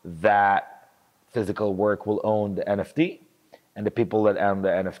own that physical work will own the NFT, and the people that own the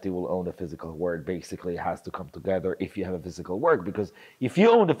NFT will own the physical work. Basically, it has to come together if you have a physical work, because if you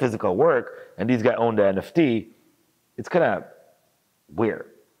own the physical work and these guys own the NFT, it's kind of weird.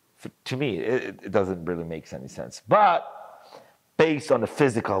 To me, it doesn't really make any sense. But based on the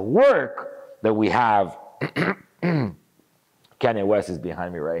physical work that we have, Kanye West is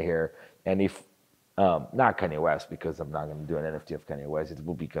behind me right here. And if, not Kanye West, because I'm not going to do an NFT of Kanye West, it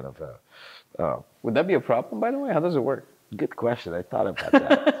will be kind of a... Would that be a problem, by the way? How does it work? Good question. I thought about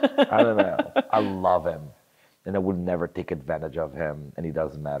that. I don't know. I love him. And I would never take advantage of him, and it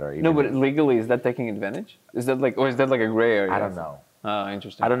doesn't matter. No, but legally, is that taking advantage? Is that like, or is that like a gray area? I don't know. Oh,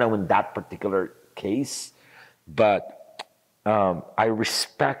 interesting. I don't know in that particular case, but I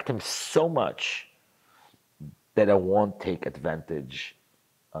respect him so much that I won't take advantage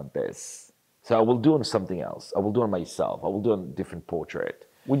on this. So I will do on something else. I will do on myself. I will do on a different portrait.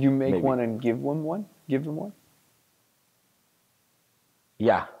 Would you make Maybe. one and give him one? Give him one?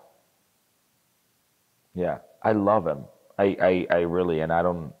 Yeah. Yeah. I love him. I really, and I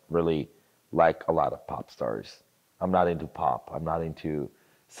don't really like a lot of pop stars. I'm not into pop. I'm not into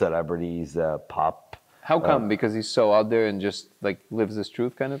celebrities, pop. How come? Because he's so out there and just like lives his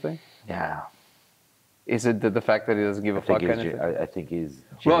truth kind of thing? Yeah. Is it the fact that he doesn't give a fuck kind of thing? I think he's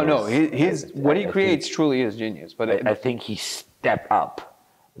genius. Well, no, what he creates truly is genius. But I think he stepped up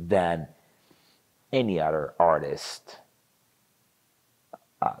than any other artist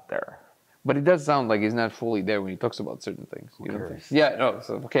out there. But it does sound like he's not fully there when he talks about certain things. Who cares? Yeah, no,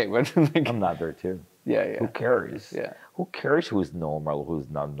 so okay, but like, I'm not there too. yeah. Who cares? Yeah. Who cares who's normal, who's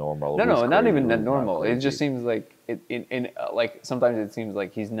not normal? No, who's no, not crazy, even that who's not normal. It crazy? just seems like like sometimes it seems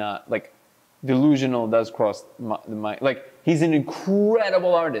like he's not like delusional does cross the mind. Like he's an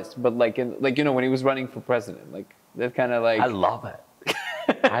incredible artist, but like when he was running for president, like that kind of like I love it.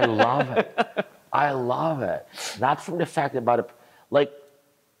 I love it. I love it. Not from the fact about it, like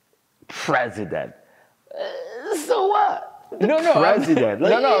president. So what? No, president.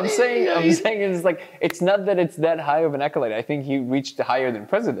 I'm saying it's like it's not that it's that high of an accolade. I think he reached higher than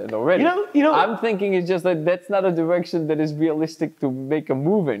president already. You know. I'm thinking it's just that that's not a direction that is realistic to make a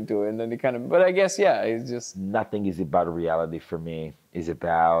move into, and then it kind of. But I guess it's just nothing is about reality for me. It's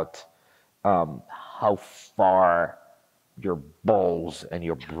about how far your balls and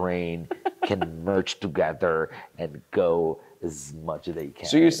your brain can merge together and go as much as they can.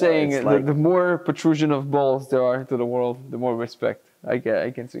 So you're saying the like, more protrusion of balls there are to the world, the more respect. I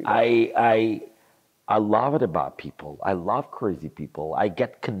can see that. I love it about people. I love crazy people. I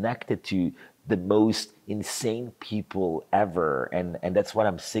get connected to the most insane people ever, and that's what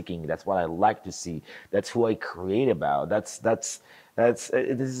I'm seeking. That's what I like to see. That's who I create about. This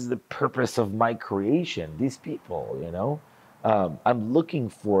is the purpose of my creation. These people, I'm looking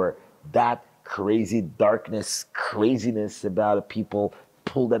for that crazy darkness, craziness about people.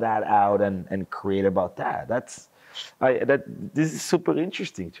 Pull that out and create about that. This is super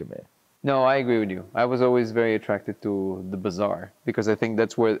interesting to me. No, I agree with you. I was always very attracted to the bizarre because I think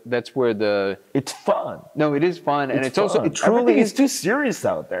that's where the. It's fun. No, it is fun, and it's fun. also it truly everything is too serious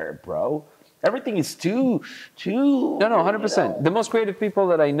out there, bro. Everything is too. No, 100%. The most creative people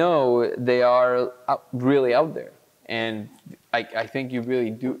that I know, they are really out there, and I think you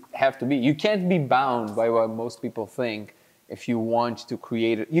really do have to be. You can't be bound by what most people think if you want to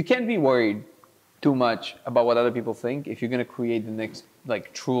create it. You can't be worried too much about what other people think if you're going to create the next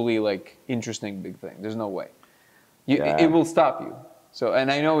truly interesting big thing. There's no way. It will stop you. So,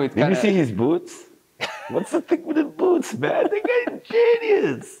 and I know it. Did you see his boots? What's the thing with the boots, man? The guy's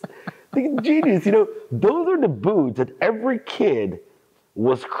genius. The genius. Those are the boots that every kid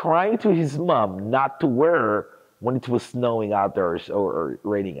was crying to his mom not to wear when it was snowing out there or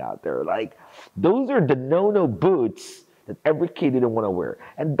raining out there. Like, those are the no-no boots that every kid didn't want to wear.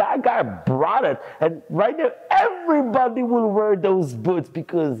 And that guy brought it. And right now, everybody will wear those boots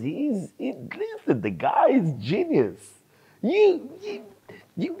because listen, the guy is genius.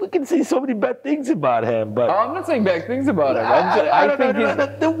 We can say so many bad things about him, but... Oh, I'm not saying bad things about him. I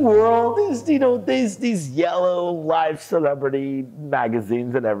think the world is, there's these yellow life celebrity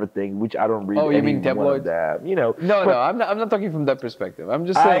magazines and everything, which I don't read. Oh, you mean tabloids? No, I'm not talking from that perspective. I'm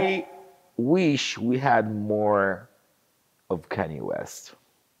just saying... I wish we had more of Kanye West.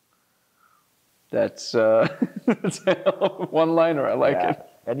 That's one-liner. I like it.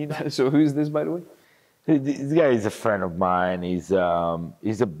 And So who's this, by the way? This guy is a friend of mine. He's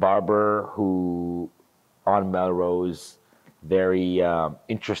a barber who on Melrose, very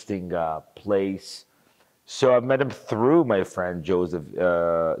interesting place. So I met him through my friend Joseph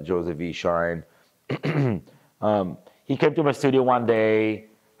E. Shine. He came to my studio one day.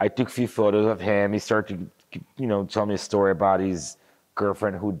 I took a few photos of him. He started to, tell me a story about his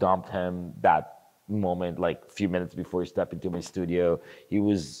girlfriend who dumped him that moment, like a few minutes before he stepped into my studio. He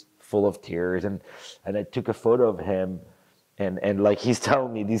was full of tears, and I took a photo of him, and like he's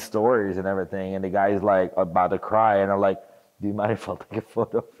telling me these stories and everything, and the guy's like about to cry, and I'm like, do you mind if I take a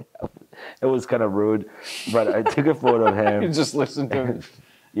photo of him? It was kind of rude, but I took a photo of him. You just listened to him.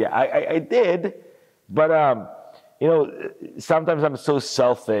 Yeah, I did, but sometimes I'm so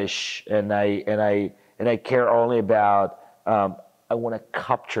selfish, and I care only about I want to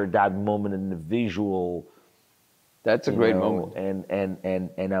capture that moment in the visual. That's a great moment.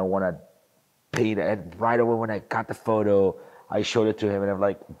 And I want to paint it. And right away when I got the photo, I showed it to him, and I'm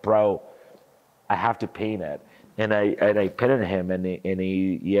like, bro, I have to paint it. And I painted him, and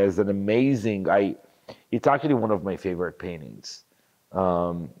he has an amazing. It's actually one of my favorite paintings,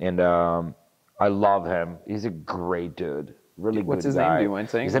 I love him. He's a great dude, really What's good his guy. name? Do you mind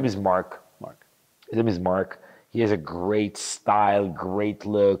saying? His name is Mark. His name is Mark. He has a great style, great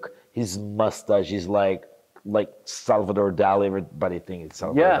look. His mustache is like Salvador Dali. Everybody thinks it's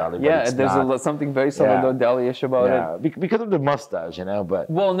Salvador Dali, but it's there's something very Salvador Dali-ish about it. Because of the mustache, But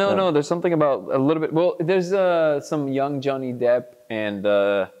well, no, there's something about a little bit. Well, there's some young Johnny Depp and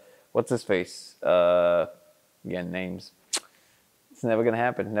what's his face? Again, names. It's never gonna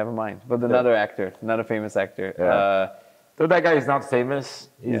happen. Never mind. But another actor, another famous actor. Yeah. So that guy is not famous.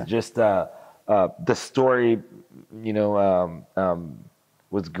 He's just the story,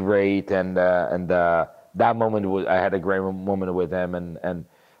 was great, and that moment I had a great moment with him, and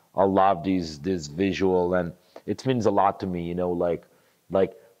I love this visual, and it means a lot to me, like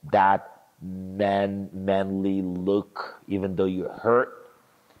that manly look, even though you're hurt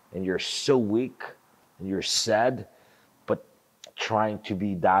and you're so weak and you're sad, but trying to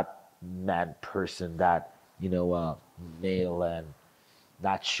be that man person, that male, and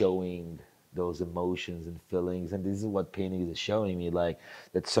not showing those emotions and feelings. And this is what painting is showing me, like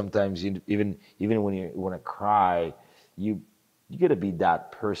that sometimes even when you want to cry, you gotta be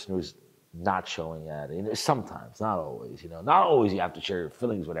that person who's not showing that. Sometimes, not always, not always you have to share your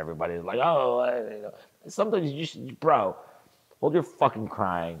feelings with everybody. It's like, sometimes you just, bro, hold your fucking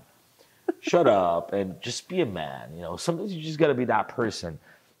crying, shut up, and just be a man. Sometimes you just gotta be that person.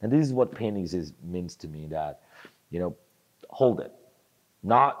 And this is what paintings means to me, that, hold it.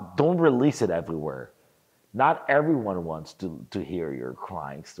 Don't release it everywhere. Not everyone wants to hear your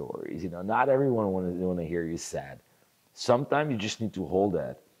crying stories. Not everyone want to hear you sad. Sometimes you just need to hold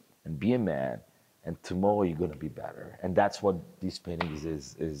it and be a man, and tomorrow you're gonna be better. And that's what these paintings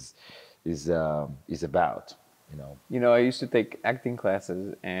is about. I used to take acting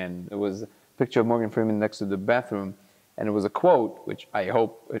classes, and there was a picture of Morgan Freeman next to the bathroom, and it was a quote, which I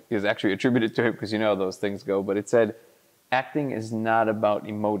hope is actually attributed to him, because how those things go, but it said, acting is not about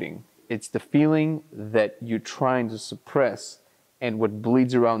emoting. It's the feeling that you're trying to suppress, and what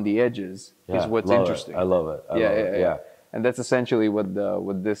bleeds around the edges is what's interesting. I love it. Yeah. And that's essentially what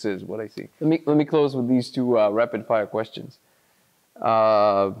this is, what I see. Let me close with these two rapid fire questions.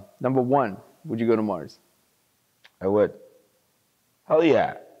 Number one, would you go to Mars? I would. Hell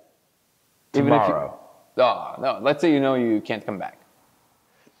yeah. Tomorrow. No. Let's say you can't come back.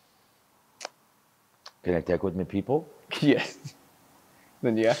 Can I take with me people? Yes.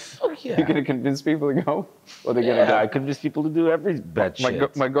 Then yeah. Oh yeah. You're gonna convince people to go, or they're gonna go? I convince people to do every bad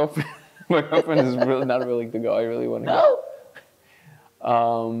shit. My girlfriend is really not willing to go. I really want to go.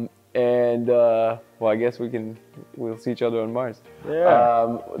 Well, I guess we'll see each other on Mars.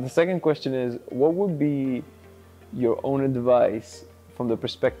 Yeah. The second question is, what would be your own advice from the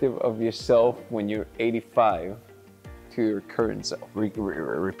perspective of yourself when you're 85 to your current self?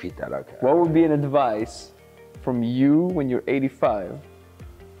 Repeat that, okay. What would be an advice from you when you're 85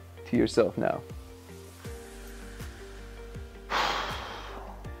 to yourself now?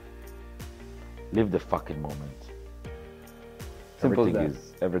 Live the fucking moment. Simple as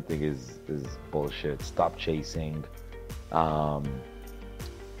that. Everything is bullshit. Stop chasing.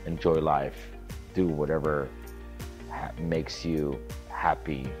 Enjoy life. Do whatever makes you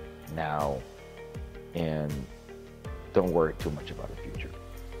happy now, and don't worry too much about the future.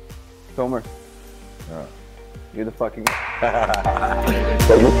 Tomer, you're the fucking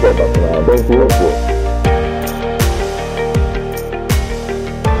Thank you.